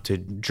enough to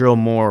drill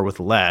more with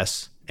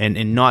less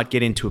and not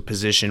get into a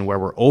position where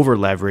we're over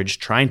leveraged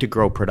trying to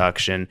grow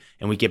production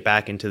and we get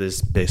back into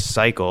this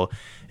cycle.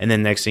 And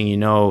then next thing you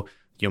know,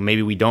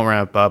 maybe we don't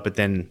ramp up, but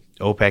then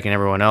OPEC and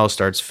everyone else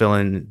starts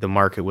filling the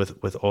market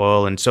with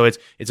oil. And so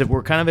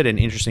we're kind of at an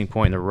interesting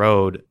point in the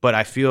road, but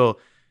I feel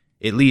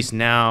at least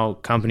now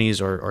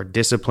companies are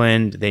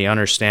disciplined. They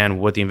understand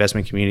what the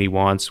investment community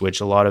wants, which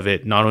a lot of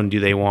it, not only do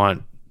they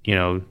want,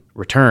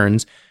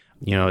 returns,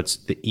 it's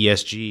the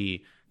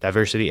ESG,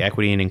 diversity,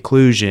 equity, and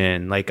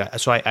inclusion.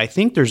 So I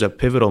think there's a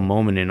pivotal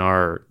moment in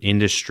our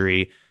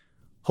industry.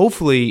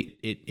 Hopefully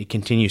it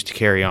continues to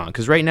carry on,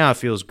 because right now it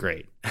feels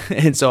great.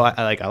 And so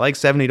I like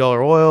 $70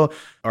 oil.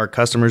 Our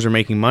customers are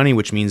making money,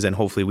 which means then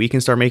hopefully we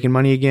can start making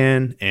money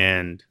again.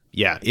 And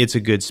yeah, it's a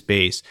good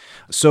space.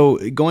 So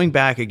going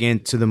back again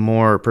to the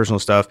more personal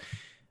stuff,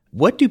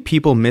 what do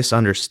people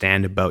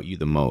misunderstand about you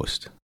the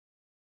most?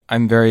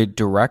 I'm very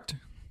direct,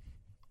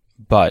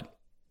 but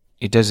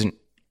it doesn't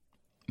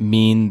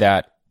mean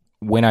that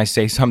when I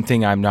say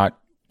something, I'm not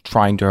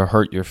trying to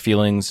hurt your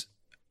feelings.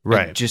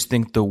 Right. I just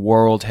think the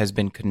world has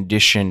been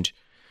conditioned,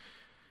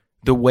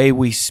 the way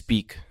we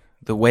speak,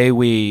 the way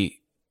we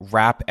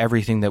wrap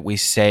everything that we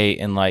say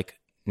in like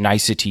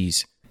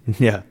niceties.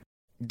 Yeah.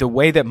 The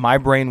way that my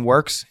brain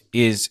works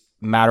is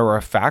matter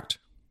of fact.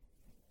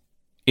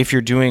 If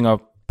you're doing a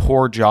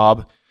poor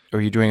job or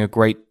you're doing a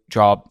great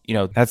job,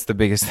 that's the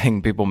biggest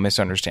thing people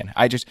misunderstand.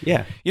 I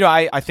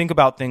think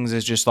about things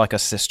as just like a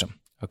system.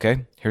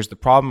 Okay, here's the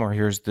problem, or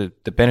here's the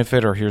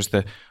benefit, or here's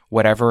the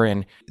whatever.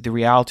 And the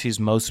reality is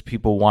most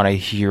people want to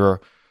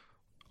hear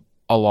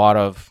a lot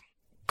of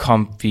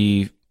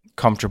comfortable,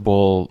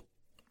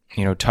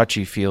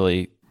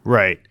 touchy-feely.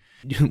 Right.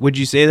 Would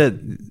you say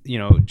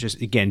that,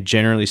 just again,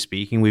 generally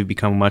speaking, we've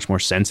become much more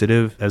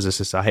sensitive as a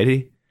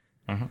society?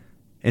 Mm-hmm.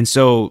 And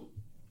so,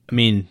 I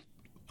mean,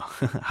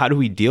 how do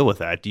we deal with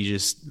that? Do you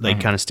just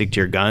kind of stick to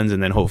your guns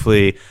and then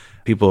hopefully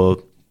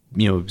people,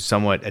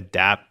 somewhat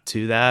adapt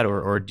to that?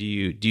 Or do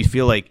you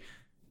feel like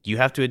you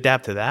have to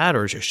adapt to that,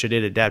 or should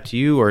it adapt to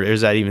you? Or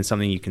is that even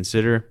something you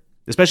consider?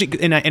 Especially,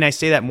 and I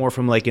say that more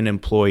from like an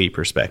employee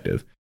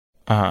perspective.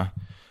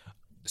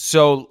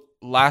 So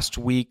last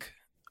week,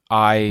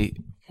 things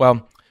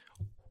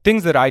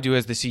that I do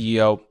as the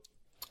CEO,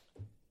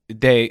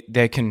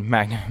 they can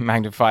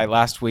magnify.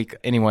 Last week,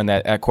 anyone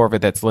that at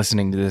Corvid that's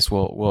listening to this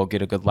will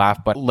get a good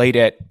laugh. But late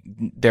at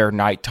their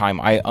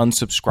nighttime, I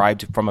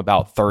unsubscribed from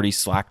about 30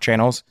 Slack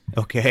channels.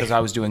 Okay. Because I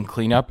was doing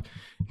cleanup.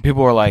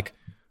 People were like,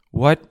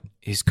 "What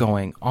is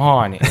going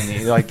on?"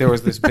 And like there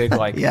was this big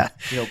like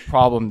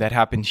problem that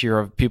happened here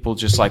of people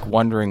just like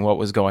wondering what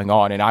was going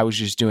on, and I was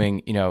just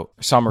doing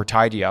summer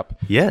tidy up.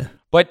 Yeah.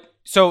 But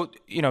so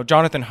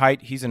Jonathan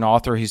Haidt, he's an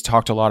author. He's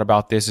talked a lot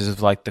about this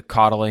as like the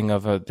coddling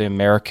of the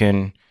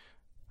American.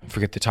 I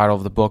forget the title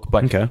of the book,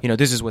 but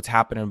this is what's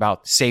happening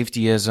about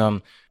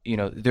safetyism.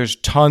 There's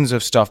tons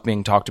of stuff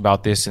being talked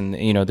about this, and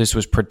this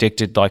was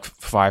predicted like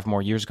 5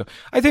 more years ago.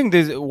 I think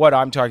what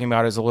I'm talking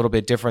about is a little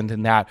bit different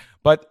than that.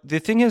 But the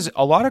thing is,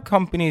 a lot of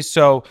companies.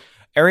 So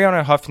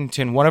Arianna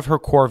Huffington, one of her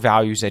core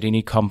values at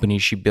any company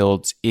she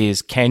builds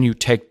is, can you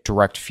take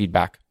direct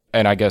feedback?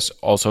 And I guess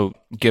also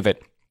give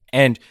it.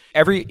 And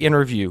every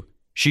interview,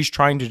 she's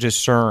trying to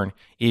discern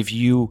if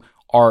you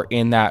are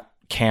in that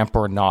camp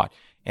or not.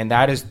 And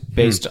that is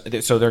based,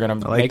 so they're going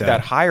to make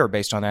that higher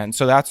based on that. And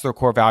so that's their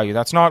core value.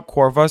 That's not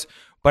Corva's,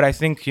 but I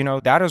think,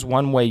 that is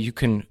one way you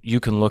can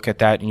look at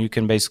that, and you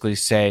can basically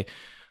say,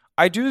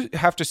 I do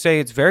have to say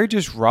it's very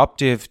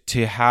disruptive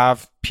to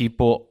have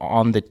people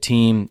on the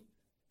team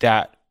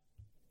that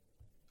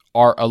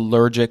are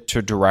allergic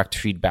to direct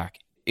feedback.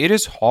 It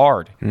is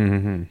hard.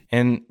 Mm-hmm.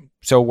 And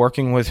so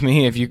working with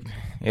me,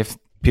 if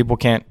people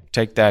can't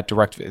take that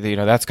direct,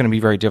 that's going to be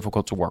very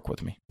difficult to work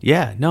with me.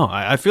 Yeah, no,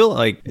 I feel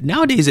like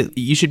nowadays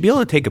you should be able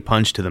to take a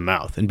punch to the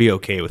mouth and be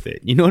okay with it.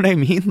 You know what I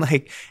mean?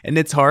 Like, and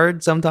it's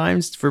hard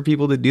sometimes for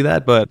people to do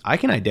that, but I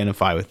can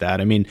identify with that.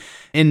 I mean,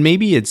 and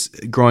maybe it's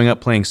growing up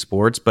playing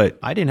sports, but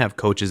I didn't have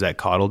coaches that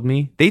coddled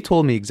me. They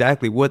told me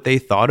exactly what they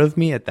thought of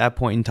me at that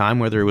point in time,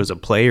 whether it was a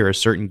play or a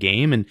certain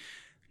game, and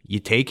you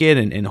take it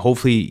and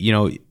hopefully,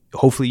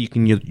 you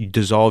can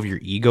dissolve your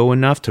ego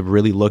enough to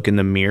really look in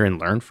the mirror and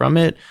learn from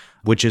it,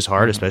 which is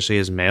hard, especially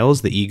as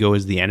males. The ego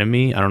is the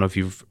enemy. I don't know if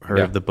you've heard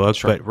of the book,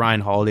 but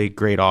Ryan Holiday,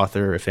 great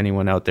author, if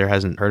anyone out there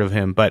hasn't heard of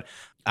him. But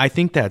I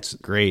think that's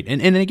great.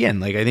 And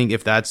again, like, I think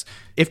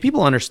if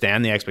people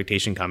understand the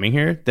expectation coming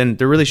here, then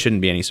there really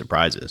shouldn't be any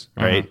surprises,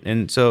 right?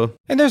 And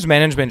there's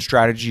management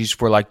strategies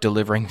for like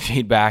delivering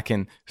feedback.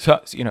 And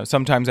so,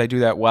 sometimes I do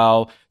that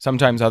well.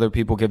 Sometimes other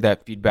people give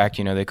that feedback,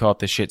 they call it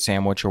the shit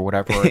sandwich or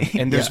whatever.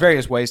 And there's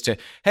various ways to,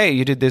 hey,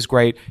 you did this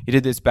great, you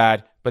did this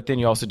bad, but then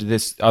you also did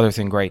this other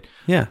thing great.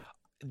 Yeah.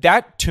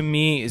 That to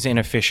me is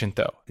inefficient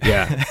though.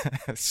 Yeah.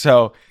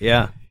 So,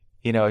 yeah,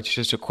 it's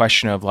just a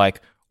question of like,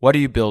 what are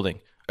you building?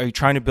 Are you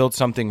trying to build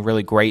something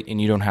really great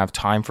and you don't have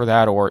time for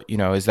that? Or,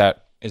 is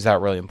that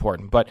really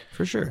important? But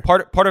for sure,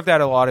 part of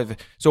that,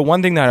 so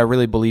one thing that I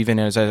really believe in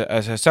is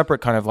as a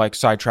separate kind of like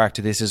sidetrack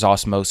to this is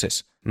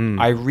osmosis.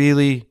 I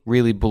really,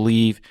 really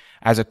believe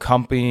as a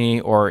company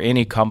or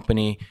any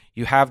company,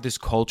 you have this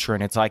culture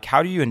and it's like,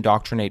 how do you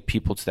indoctrinate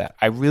people to that?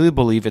 I really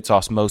believe it's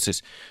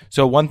osmosis.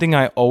 So one thing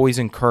I always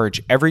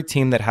encourage, every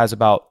team that has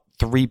about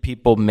 3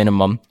 people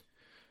minimum,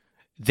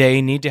 they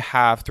need to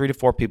have 3 to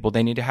 4 people.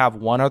 They need to have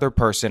one other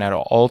person at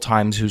all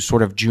times who's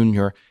sort of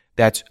junior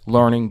that's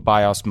learning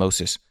by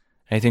osmosis.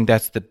 And I think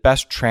that's the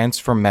best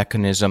transfer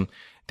mechanism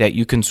that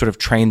you can sort of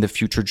train the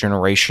future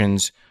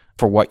generations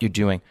for what you're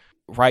doing.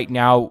 Right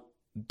now,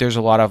 there's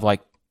a lot of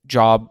like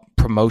job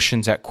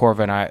promotions at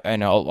Corva,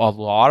 and a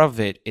lot of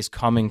it is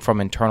coming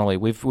from internally.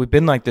 We've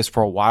been like this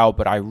for a while,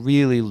 but I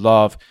really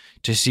love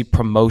to see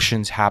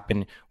promotions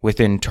happen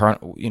within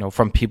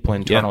from people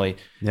internally.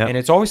 Yeah. And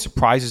it always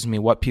surprises me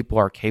what people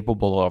are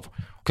capable of,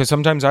 because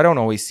sometimes I don't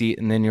always see it,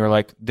 and then you're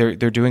like they're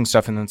doing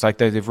stuff, and it's like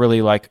they've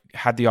really like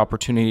had the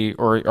opportunity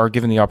or are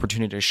given the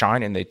opportunity to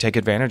shine, and they take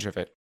advantage of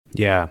it.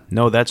 Yeah,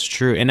 no, that's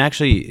true. And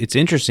actually, it's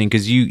interesting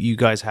because you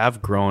guys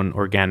have grown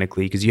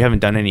organically because you haven't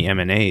done any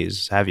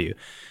M&As, have you?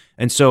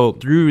 And so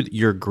through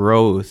your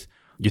growth,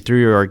 through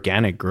your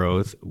organic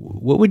growth,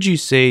 what would you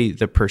say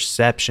the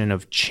perception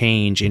of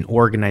change in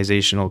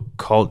organizational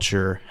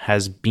culture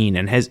has been?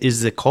 And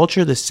is the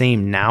culture the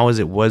same now as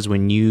it was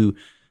when you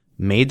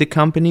made the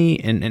company?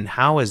 And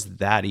how has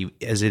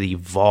it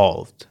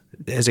evolved?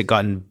 Has it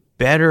gotten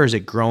better? Has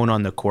it grown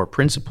on the core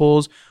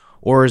principles?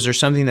 Or is there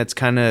something that's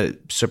kind of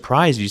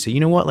surprised you? Say, you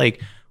know what,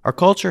 like our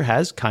culture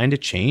has kind of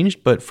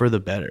changed, but for the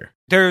better.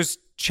 There's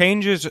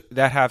changes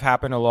that have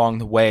happened along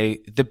the way.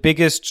 The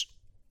biggest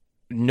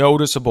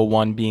noticeable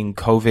one being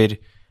COVID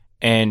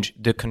and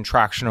the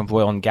contraction of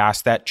oil and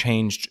gas. That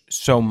changed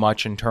so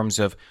much in terms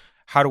of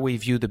how do we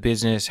view the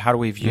business? How do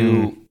we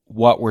view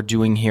what we're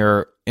doing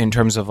here in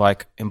terms of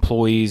like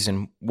employees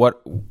and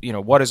what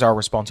is our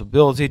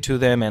responsibility to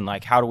them, and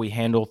like how do we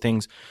handle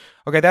things?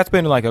 Okay, that's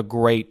been like a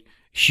great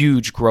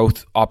huge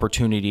growth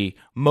opportunity.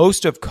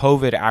 Most of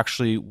COVID,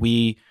 actually,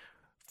 we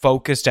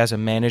focused as a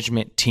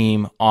management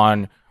team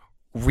on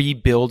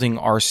rebuilding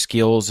our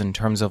skills in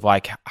terms of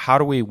like, how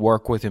do we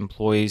work with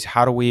employees?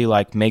 How do we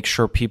like make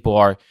sure people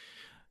are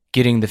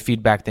getting the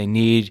feedback they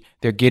need?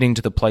 They're getting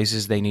to the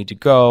places they need to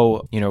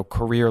go,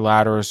 career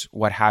ladders,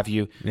 what have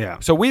you. Yeah.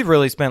 So we've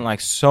really spent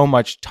like so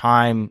much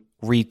time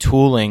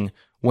retooling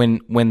when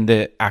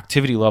the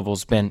activity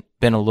level's been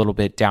been a little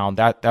bit down.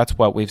 That's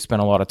what we've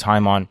spent a lot of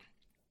time on.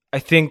 I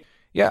think,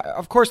 yeah,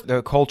 of course,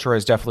 the culture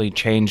has definitely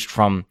changed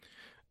from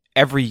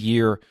every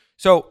year.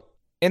 So,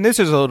 and this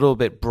is a little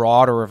bit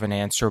broader of an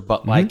answer,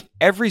 but like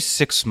every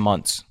 6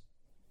 months,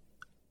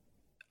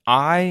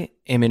 I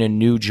am in a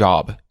new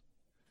job.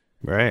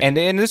 Right. And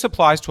this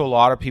applies to a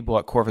lot of people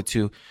at Corva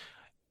too.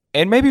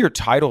 And maybe your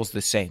title's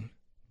the same,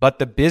 but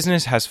the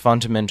business has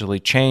fundamentally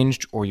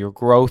changed, or your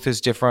growth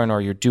is different,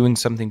 or you're doing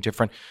something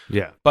different.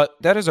 Yeah. But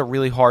that is a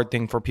really hard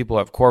thing for people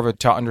at Corva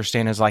to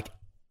understand, is like,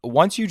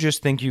 once you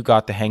just think you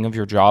got the hang of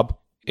your job,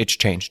 it's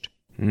changed.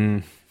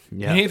 Yeah.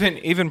 And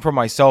even for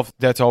myself,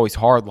 that's always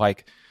hard,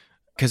 like,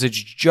 because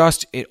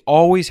it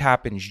always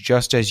happens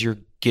just as you're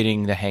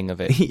getting the hang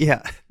of it.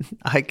 Yeah,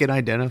 I can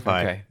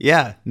identify. Okay.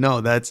 Yeah,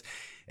 no, that's,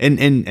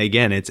 and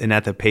again, and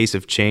at the pace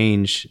of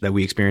change that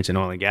we experience in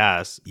oil and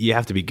gas, you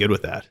have to be good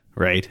with that,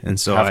 right? And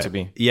so Have to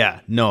be.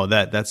 Yeah, no,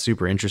 that's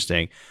super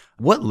interesting.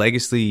 What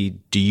legacy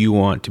do you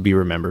want to be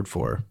remembered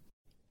for?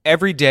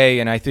 Every day,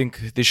 and I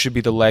think this should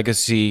be the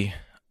legacy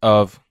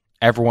of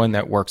everyone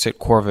that works at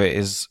Corva,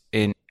 is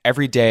in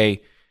every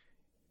day,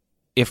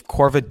 if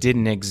Corva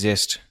didn't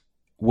exist,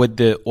 would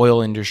the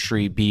oil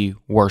industry be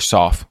worse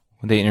off,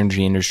 the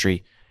energy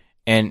industry?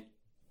 And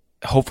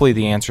hopefully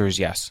the answer is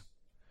yes.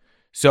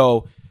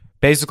 So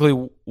basically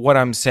what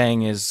I'm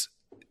saying is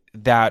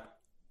that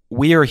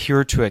we are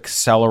here to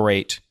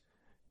accelerate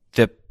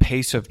the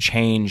pace of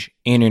change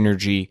in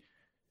energy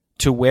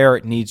to where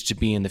it needs to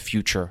be in the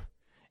future.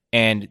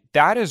 And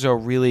that is a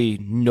really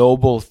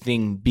noble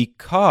thing,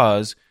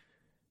 because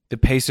the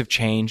pace of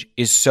change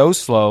is so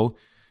slow.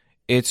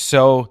 It's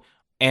so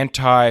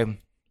anti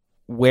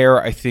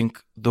where I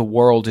think the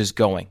world is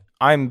going.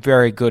 I'm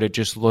very good at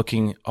just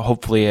looking,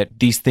 hopefully, at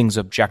these things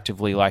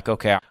objectively, like,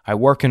 okay, I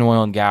work in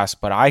oil and gas,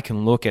 but I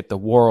can look at the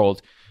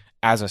world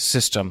as a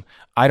system.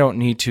 I don't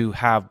need to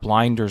have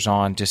blinders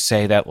on to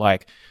say that,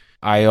 like,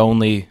 I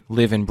only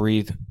live and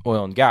breathe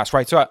oil and gas,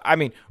 right? So, I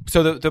mean,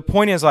 so the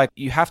point is, like,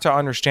 you have to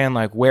understand,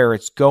 like, where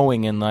it's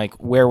going and, like,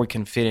 where we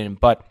can fit in.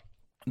 But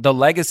the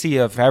legacy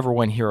of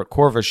everyone here at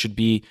Corva should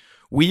be,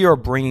 we are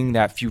bringing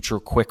that future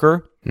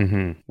quicker,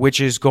 which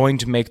is going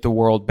to make the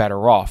world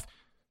better off.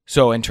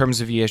 So in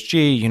terms of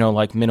ESG,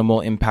 like minimal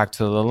impact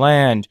to the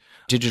land,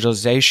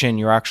 digitalization,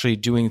 you're actually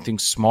doing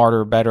things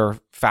smarter, better,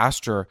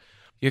 faster.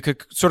 You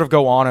could sort of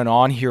go on and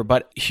on here,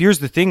 but here's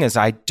the thing is,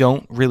 I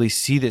don't really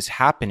see this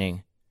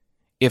happening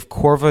if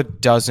Corva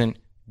doesn't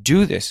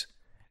do this.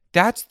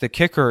 That's the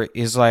kicker,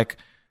 is like,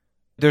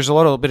 there's a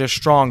little bit of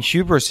strong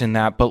hubris in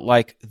that, but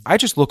like, I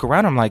just look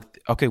around, I'm like,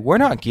 okay, we're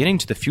not getting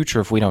to the future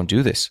if we don't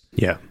do this.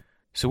 Yeah.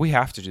 So we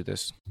have to do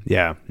this.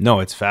 Yeah.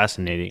 No, it's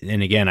fascinating.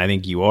 And again, I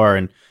think you are,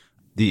 and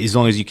as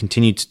long as you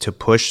continue to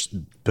push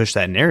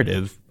that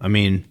narrative, I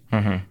mean,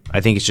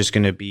 I think it's just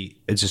going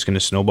to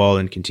snowball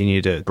and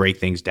continue to break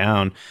things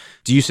down.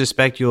 Do you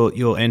suspect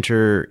you'll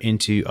enter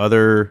into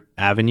other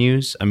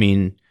avenues? I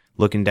mean,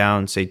 looking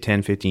down, say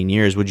 10, 15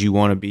 years, would you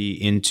want to be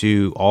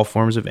into all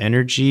forms of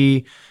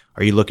energy?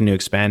 Are you looking to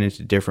expand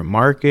into different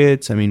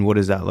markets? I mean, what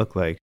does that look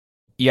like?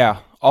 Yeah,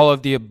 all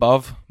of the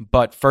above.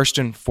 But first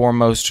and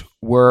foremost,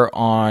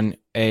 my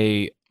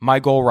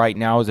goal right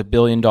now is $1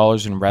 billion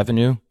in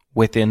revenue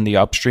within the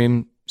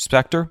upstream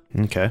sector.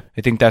 Okay.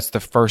 I think that's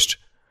the first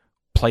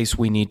place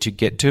we need to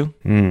get to.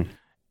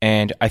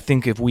 And I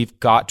think if we've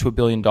got to $1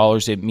 billion,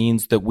 it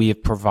means that we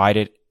have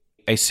provided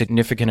a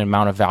significant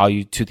amount of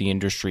value to the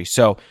industry.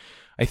 So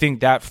I think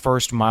that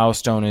first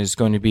milestone is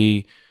going to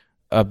be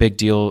a big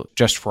deal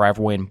just for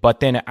everyone. But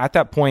then at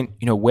that point,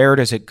 where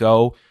does it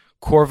go?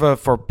 Corva,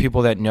 for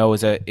people that know,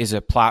 is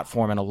a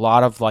platform, and a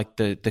lot of like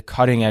the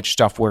cutting edge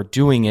stuff we're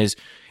doing is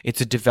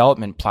it's a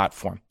development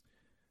platform.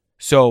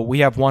 So we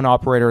have one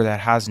operator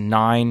that has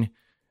 9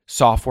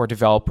 software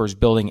developers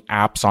building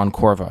apps on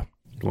Corva.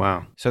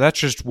 Wow. So that's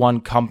just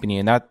one company,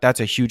 and that's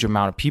a huge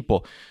amount of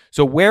people.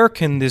 So where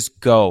can this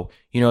go?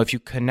 If you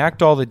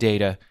connect all the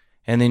data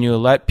and then you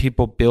let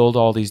people build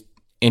all these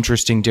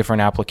interesting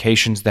different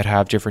applications that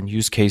have different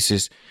use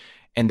cases,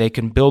 and they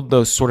can build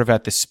those sort of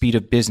at the speed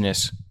of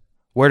business,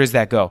 where does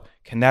that go?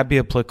 Can that be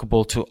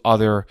applicable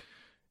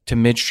to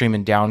midstream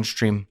and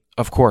downstream?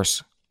 Of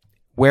course.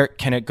 Where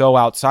can it go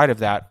outside of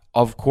that?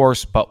 Of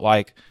course, but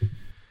like,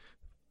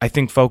 I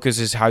think focus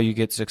is how you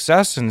get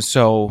success. And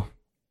so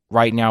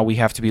right now we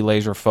have to be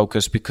laser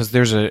focused because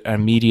there's an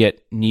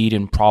immediate need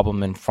and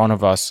problem in front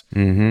of us.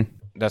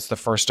 That's the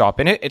first stop.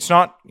 And it's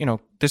not,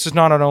 this is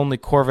not an only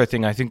Corva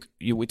thing. I think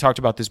we talked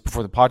about this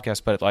before the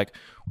podcast, but like,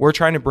 we're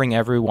trying to bring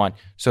everyone.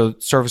 So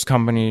service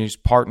companies,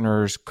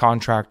 partners,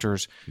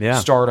 contractors,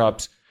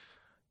 startups,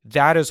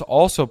 that is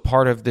also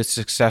part of the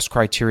success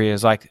criteria,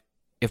 is like,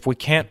 if we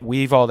can't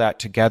weave all that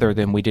together,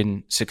 then we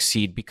didn't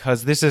succeed,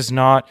 because this is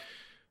not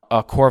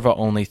a Corva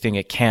only thing.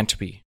 It can't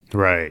be.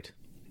 Right.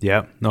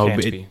 Yeah. No,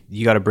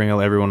 you got to bring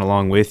everyone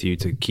along with you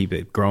to keep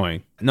it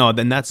growing. No,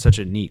 then that's such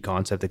a neat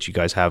concept that you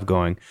guys have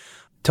going.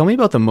 Tell me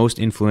about the most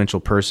influential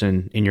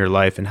person in your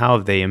life and how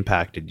have they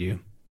impacted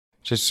you?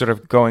 Just sort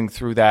of going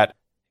through that.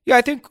 Yeah,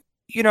 I think,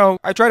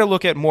 I try to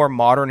look at more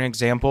modern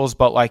examples,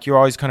 but like you're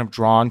always kind of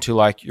drawn to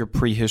like your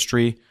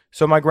prehistory.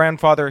 So my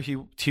grandfather,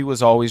 he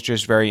was always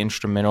just very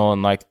instrumental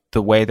in like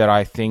the way that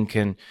I think,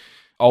 and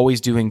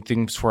always doing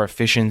things for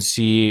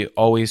efficiency,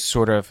 always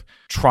sort of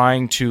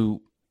trying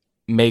to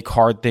make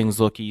hard things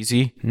look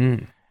easy.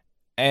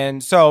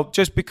 And so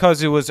just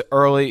because it was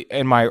early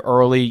in my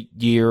early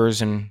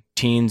years and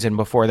teens and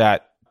before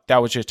that, that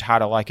was just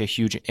had a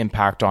huge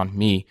impact on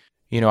me.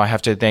 I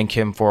have to thank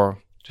him for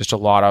just a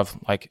lot of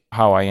like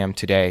how I am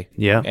today.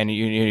 Yeah. And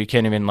you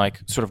can't even like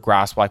sort of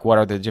grasp like what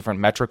are the different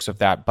metrics of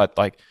that, but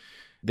like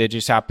they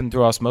just happen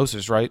through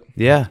osmosis, right?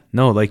 Yeah.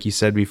 No, like you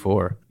said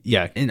before.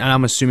 Yeah. And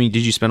I'm assuming,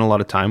 did you spend a lot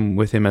of time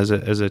with him as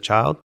a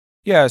child?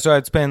 Yeah. So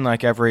I'd spend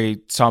like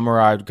every summer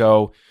I'd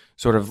go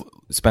sort of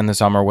spend the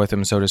summer with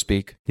him, so to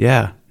speak.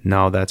 Yeah.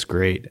 No, that's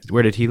great.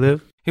 Where did he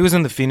live? He was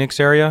in the Phoenix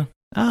area.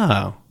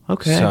 Oh,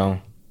 okay.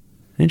 So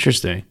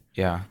interesting.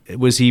 yeah.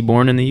 Was he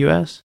born in the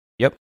U.S.?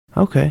 Yep.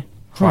 Okay.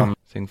 From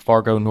I think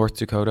Fargo, North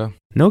Dakota.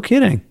 No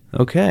kidding.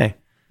 Okay.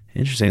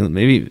 Interesting.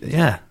 Maybe,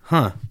 yeah.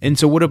 Huh. And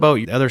so what about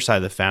the other side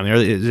of the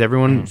family? Is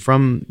everyone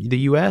from the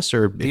U.S.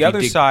 or? The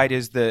other side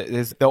is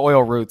the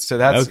oil roots. So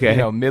that's,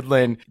 okay.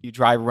 Midland. You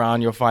drive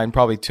around, you'll find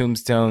probably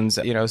tombstones,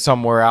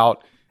 somewhere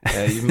out.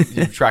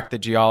 You track the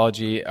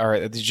geology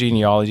or the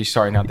genealogy.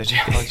 Sorry, not the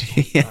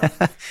geology. Yeah.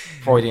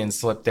 Freudian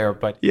slip there.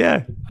 But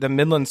Yeah. the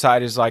Midland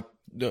side is like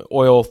the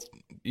oil,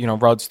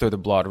 runs through the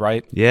blood,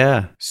 right?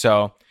 Yeah.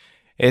 So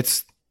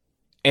it's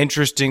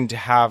interesting to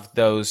have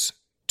those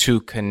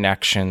two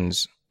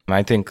connections. And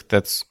I think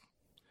that's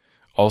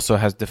also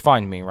has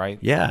defined me, right?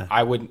 Yeah.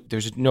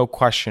 There's no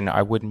question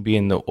I wouldn't be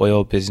in the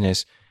oil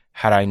business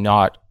had I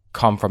not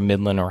come from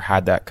Midland or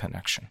had that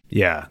connection.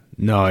 Yeah.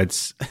 No,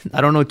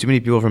 I don't know too many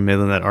people from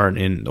Midland that aren't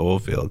in the oil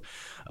field.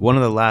 One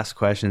of the last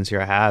questions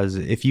here I have is,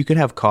 if you could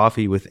have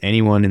coffee with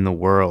anyone in the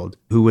world,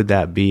 who would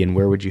that be and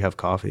where would you have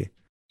coffee?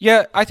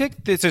 Yeah, I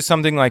think this is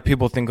something like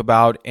people think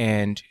about,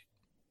 and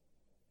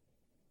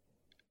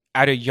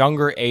at a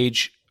younger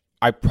age,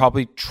 I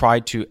probably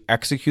tried to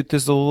execute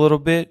this a little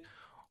bit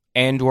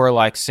and or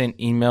like sent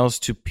emails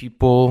to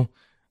people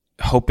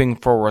hoping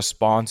for a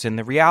response. And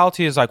the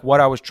reality is like what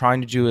I was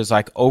trying to do is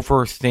like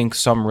overthink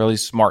some really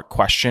smart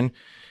question.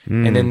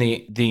 And then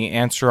the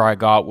answer I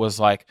got was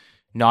like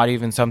not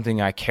even something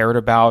I cared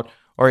about,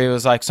 or it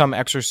was like some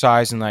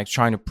exercise in like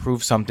trying to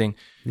prove something.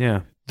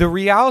 Yeah. The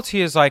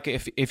reality is like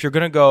if you're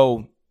going to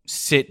go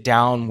sit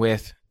down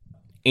with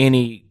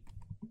any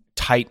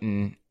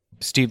titan,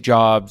 Steve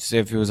Jobs,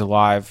 if he was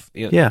alive,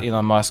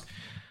 Elon Musk,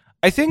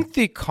 I think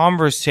the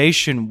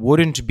conversation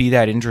wouldn't be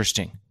that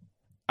interesting.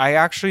 I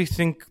actually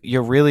think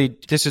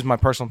this is my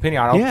personal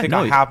opinion, I don't think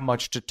I have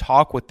much to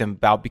talk with them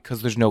about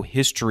because there's no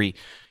history.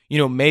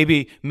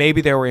 Maybe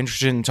they were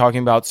interested in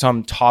talking about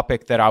some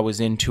topic that I was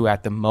into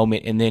at the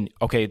moment, and then,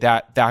 okay,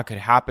 that could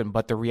happen.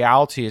 But the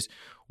reality is,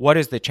 what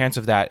is the chance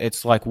of that?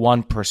 It's like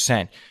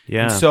 1%.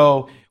 Yeah. And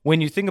so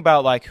when you think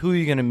about like who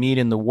you're going to meet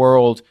in the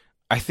world,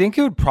 I think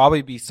it would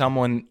probably be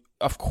someone.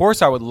 Of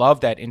course, I would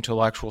love that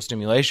intellectual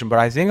stimulation, but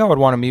I think I would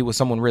want to meet with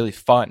someone really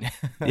fun.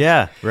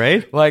 Yeah,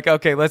 right? Like,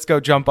 okay, let's go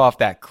jump off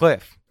that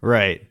cliff.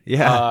 Right,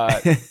 yeah.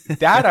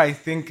 That I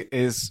think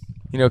is,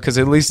 because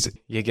at least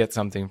you get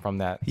something from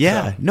that.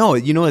 Yeah, So,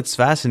 no, it's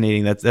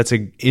fascinating. That's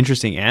an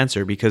interesting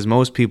answer, because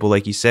most people,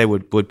 like you said,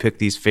 would pick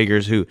these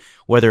figures who,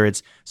 whether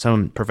it's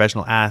some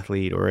professional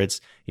athlete or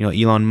it's,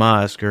 Elon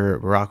Musk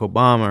or Barack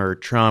Obama or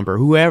Trump or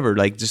whoever,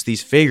 like just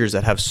these figures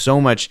that have so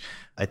much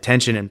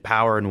attention and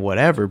power and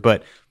whatever.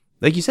 But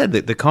like you said,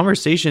 the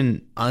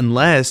conversation,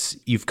 unless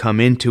you've come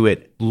into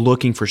it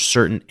looking for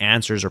certain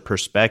answers or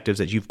perspectives,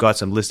 that you've got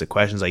some list of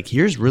questions, like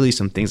here's really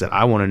some things that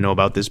I want to know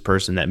about this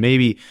person that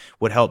maybe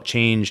would help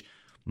change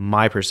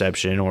my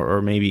perception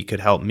or maybe could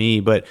help me.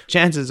 But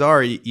chances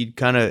are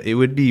it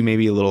would be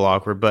maybe a little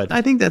awkward. But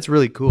I think that's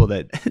really cool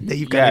that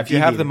you've got. Yeah, if you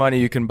have the money,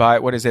 you can buy,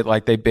 what is it,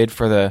 like they bid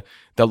for the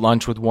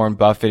lunch with Warren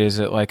Buffett, is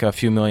it like a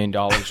few $1 million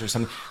or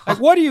something? Like,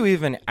 what do you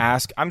even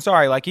ask? I'm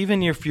sorry, like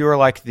even if you're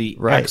like the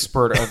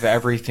expert of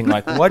everything,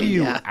 like what do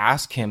you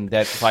ask him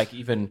that's like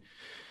even,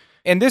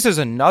 and this is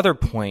another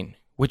point,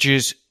 which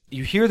is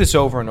you hear this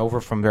over and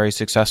over from very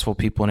successful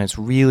people, and it's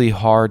really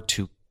hard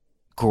to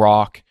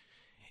grok,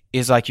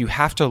 is like you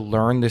have to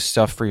learn this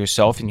stuff for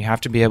yourself and you have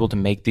to be able to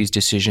make these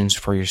decisions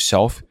for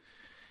yourself.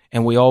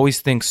 And we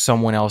always think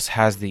someone else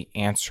has the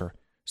answer.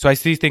 So I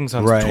see things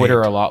on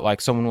Twitter a lot, like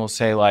someone will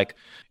say like,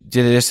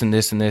 did this and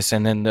this and this.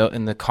 And then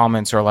in the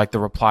comments or like the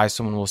replies,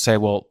 someone will say,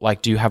 well,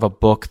 like, do you have a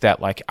book that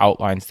like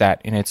outlines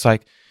that? And it's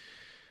like,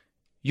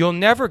 you'll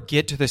never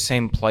get to the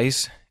same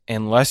place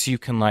unless you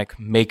can like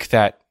make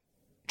that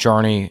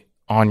journey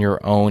on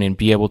your own and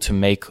be able to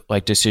make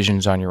like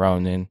decisions on your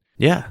own. And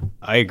yeah,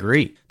 I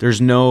agree.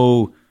 There's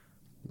no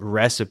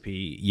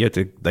recipe. You have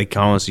to, like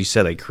Colin, you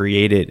said, like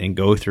create it and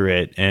go through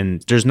it,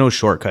 and there's no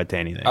shortcut to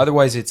anything.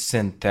 Otherwise, it's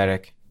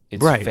synthetic.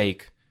 It's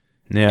fake.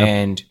 Yeah,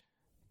 and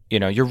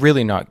you're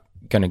really not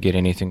gonna get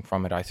anything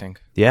from it, I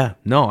think. Yeah,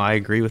 no, I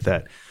agree with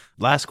that.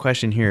 Last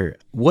question here: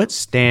 what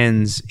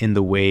stands in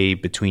the way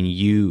between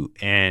you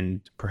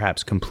and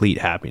perhaps complete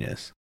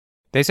happiness?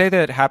 They say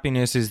that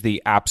happiness is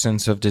the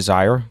absence of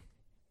desire,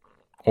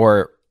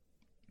 or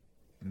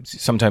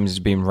sometimes it's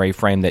being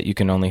reframed that you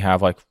can only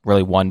have like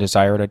really one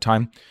desire at a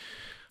time.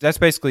 That's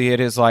basically it.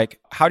 Is like,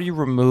 how do you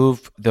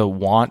remove the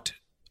want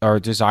or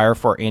desire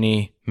for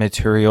any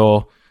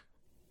material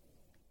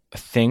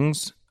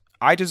things?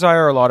 I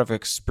desire a lot of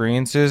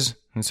experiences,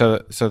 and so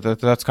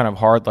that's kind of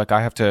hard. Like,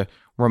 I have to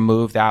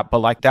remove that, but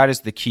like that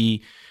is the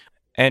key.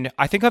 And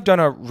I think I've done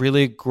a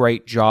really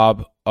great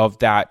job of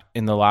that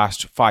in the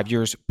last 5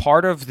 years.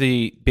 Part of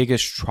the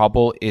biggest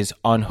trouble is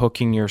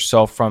unhooking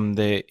yourself from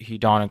the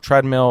hedonic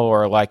treadmill,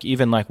 or like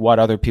even like what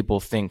other people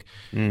think.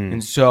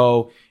 And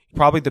so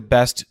probably the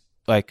best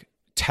like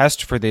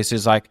test for this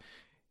is like,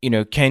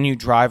 can you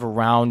drive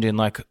around in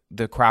like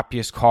the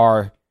crappiest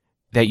car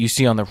that you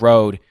see on the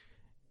road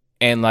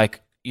and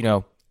like,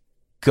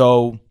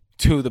 go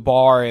to the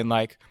bar and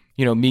like,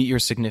 meet your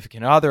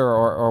significant other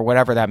or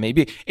whatever that may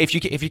be. If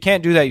you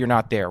can't do that, you're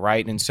not there,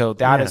 right? And so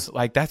that is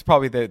like, that's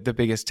probably the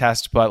biggest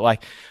test. But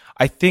like,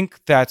 I think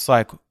that's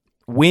like,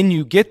 when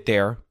you get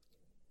there,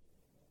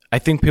 I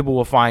think people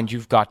will find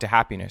you've got to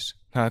happiness.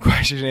 Now the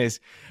question is,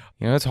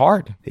 it's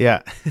hard.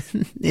 Yeah,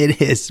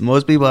 it is.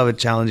 Most people have a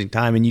challenging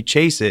time and you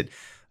chase it.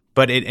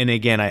 But and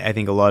again, I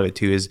think a lot of it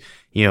too is,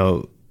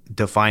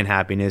 define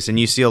happiness. And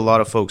you see a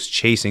lot of folks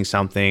chasing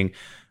something,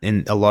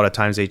 and a lot of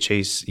times they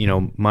chase,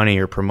 money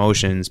or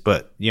promotions.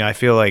 But, I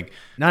feel like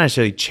not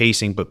necessarily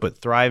chasing, but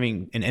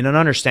thriving and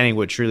understanding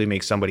what truly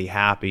makes somebody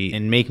happy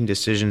and making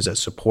decisions that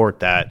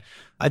support that.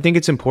 I think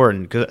it's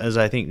important because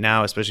I think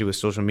now, especially with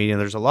social media,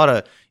 there's a lot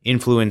of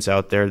influence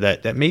out there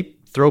that may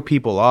throw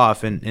people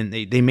off and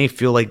they may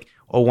feel like,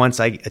 oh, once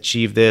I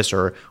achieve this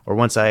or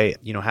once I,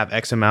 have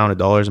X amount of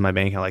dollars in my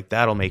bank account, like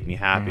that'll make me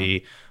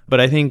happy. But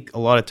I think a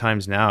lot of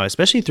times now,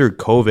 especially through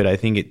COVID, I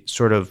think it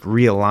sort of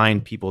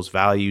realigned people's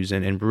values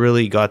and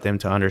really got them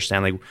to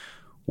understand, like,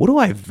 what do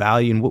I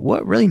value and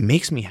what really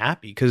makes me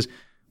happy? Because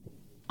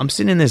I'm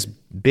sitting in this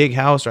big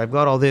house, or I've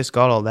got all this,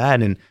 got all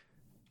that, and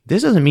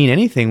this doesn't mean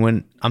anything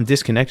when I'm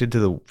disconnected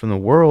from the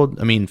world.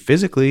 I mean,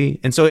 physically.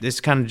 And so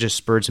it's kind of just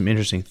spurred some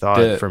interesting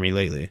thought for me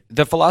lately.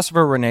 The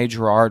philosopher Rene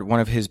Girard,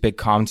 one of his big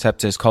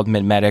concepts is called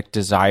mimetic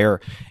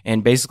desire.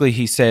 And basically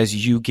he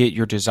says you get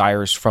your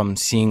desires from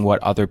seeing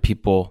what other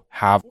people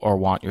have or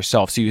want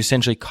yourself. So you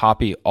essentially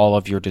copy all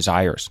of your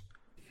desires.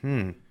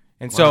 And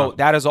so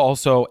that is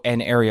also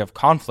an area of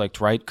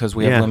conflict, right? Because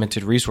we have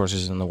limited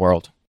resources in the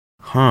world.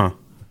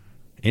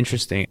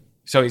 Interesting.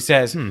 So he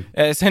says,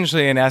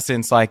 essentially, in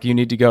essence, like you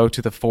need to go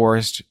to the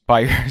forest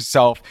by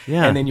yourself,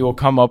 and then you will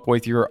come up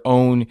with your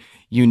own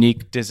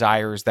unique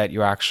desires that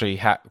you actually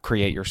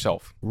create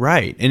yourself.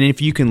 Right. And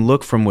if you can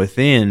look from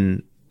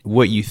within,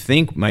 what you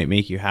think might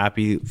make you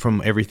happy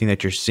from everything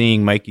that you're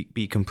seeing might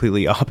be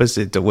completely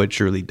opposite to what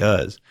truly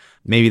does.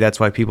 Maybe that's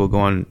why people go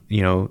on,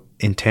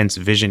 intense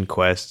vision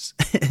quests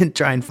and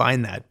try and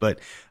find that. But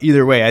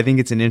either way, I think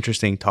it's an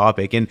interesting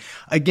topic. And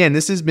again,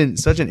 this has been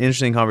such an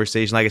interesting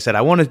conversation. Like I said,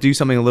 I want to do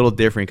something a little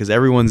different because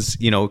everyone's,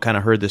 kind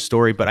of heard this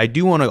story, but I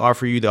do want to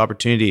offer you the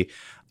opportunity.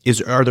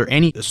 Are there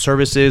any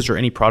services or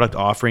any product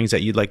offerings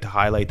that you'd like to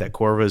highlight that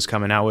Corva is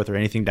coming out with, or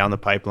anything down the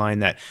pipeline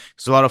that,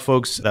 because a lot of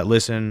folks that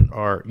listen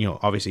are,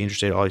 obviously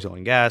interested in all these oil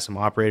and gas, some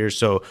operators.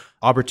 So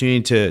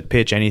opportunity to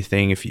pitch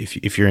anything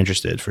if you're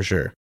interested, for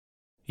sure.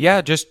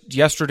 Yeah, just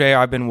yesterday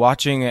I've been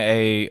watching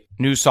a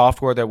new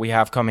software that we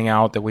have coming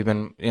out that we've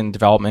been in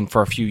development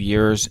for a few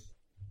years.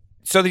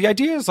 So the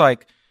idea is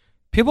like,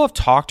 people have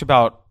talked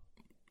about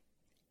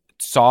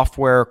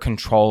software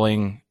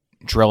controlling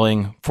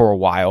drilling for a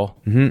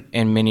while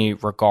in many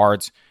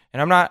regards.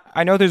 And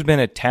I know there's been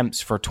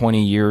attempts for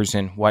 20 years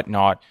and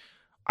whatnot.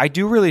 I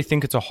do really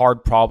think it's a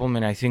hard problem.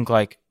 And I think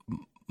like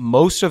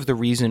most of the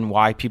reason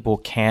why people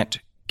can't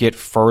get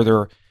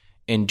further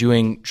in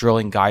doing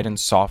drilling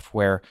guidance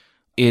software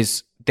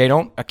is they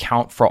don't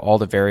account for all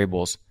the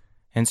variables.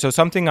 And so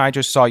something I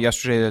just saw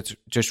yesterday that's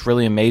just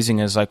really amazing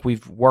is like,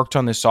 we've worked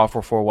on this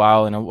software for a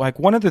while. And like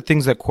one of the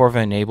things that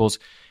Corva enables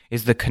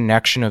is the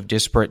connection of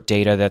disparate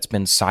data that's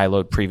been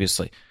siloed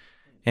previously.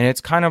 And it's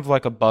kind of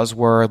like a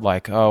buzzword,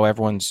 like, oh,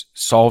 everyone's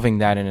solving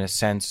that in a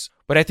sense.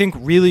 But I think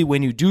really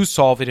when you do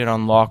solve it, it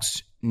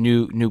unlocks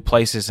new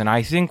places. And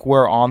I think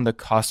we're on the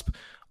cusp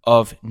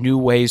of new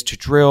ways to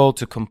drill,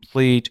 to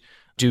complete,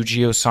 do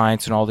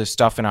geoscience and all this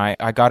stuff. And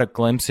I got a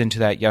glimpse into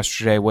that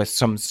yesterday with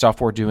some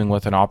stuff we're doing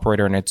with an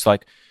operator. And it's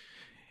like,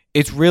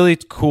 it's really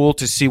cool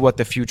to see what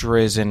the future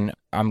is. And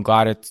I'm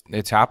glad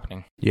it's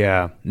happening.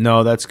 Yeah,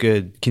 no, that's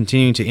good.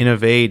 Continuing to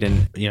innovate.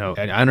 And,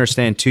 I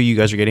understand too, you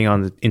guys are getting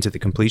into the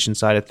completion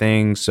side of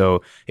things.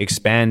 So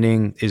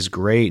expanding is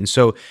great. And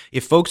so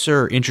if folks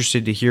are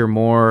interested to hear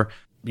more,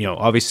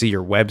 obviously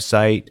your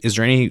website, is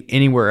there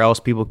anywhere else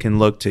people can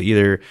look to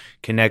either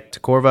connect to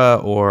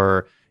Corva,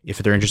 or if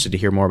they're interested to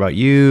hear more about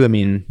you? I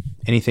mean,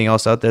 anything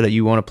else out there that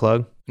you want to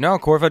plug? No,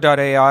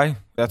 Corva.ai.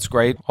 That's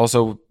great.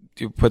 Also,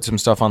 you put some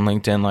stuff on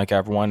LinkedIn, like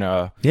everyone.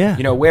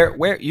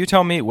 Where you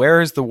tell me,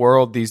 where is the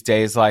world these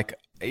days? Like,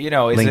 is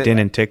LinkedIn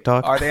and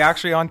TikTok. Are they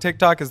actually on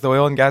TikTok? Is the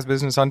oil and gas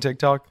business on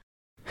TikTok?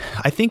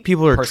 I think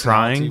people are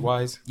trying.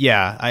 Personality-wise?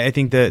 Yeah, I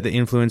think the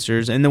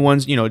influencers and the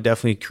ones,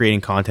 definitely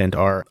creating content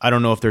are, I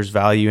don't know if there's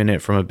value in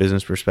it from a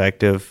business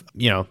perspective.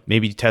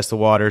 Maybe test the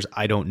waters.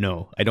 I don't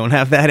know. I don't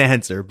have that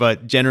answer,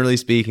 but generally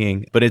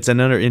speaking, but it's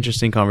another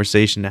interesting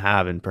conversation to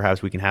have, and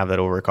perhaps we can have that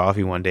over a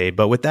coffee one day.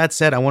 But with that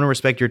said, I want to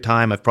respect your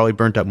time. I've probably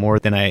burnt up more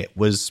than I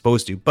was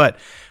supposed to, but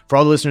for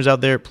all the listeners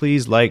out there,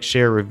 please like,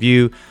 share,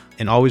 review,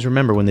 and always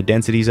remember, when the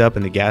density's up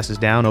and the gas is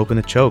down, open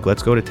the choke.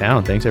 Let's go to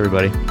town. Thanks,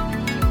 everybody.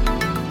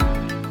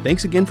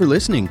 Thanks again for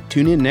listening.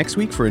 Tune in next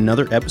week for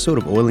another episode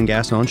of Oil and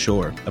Gas on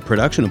Shore, a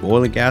production of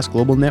Oil and Gas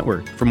Global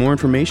Network. For more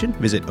information,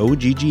 visit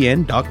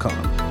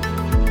oggn.com.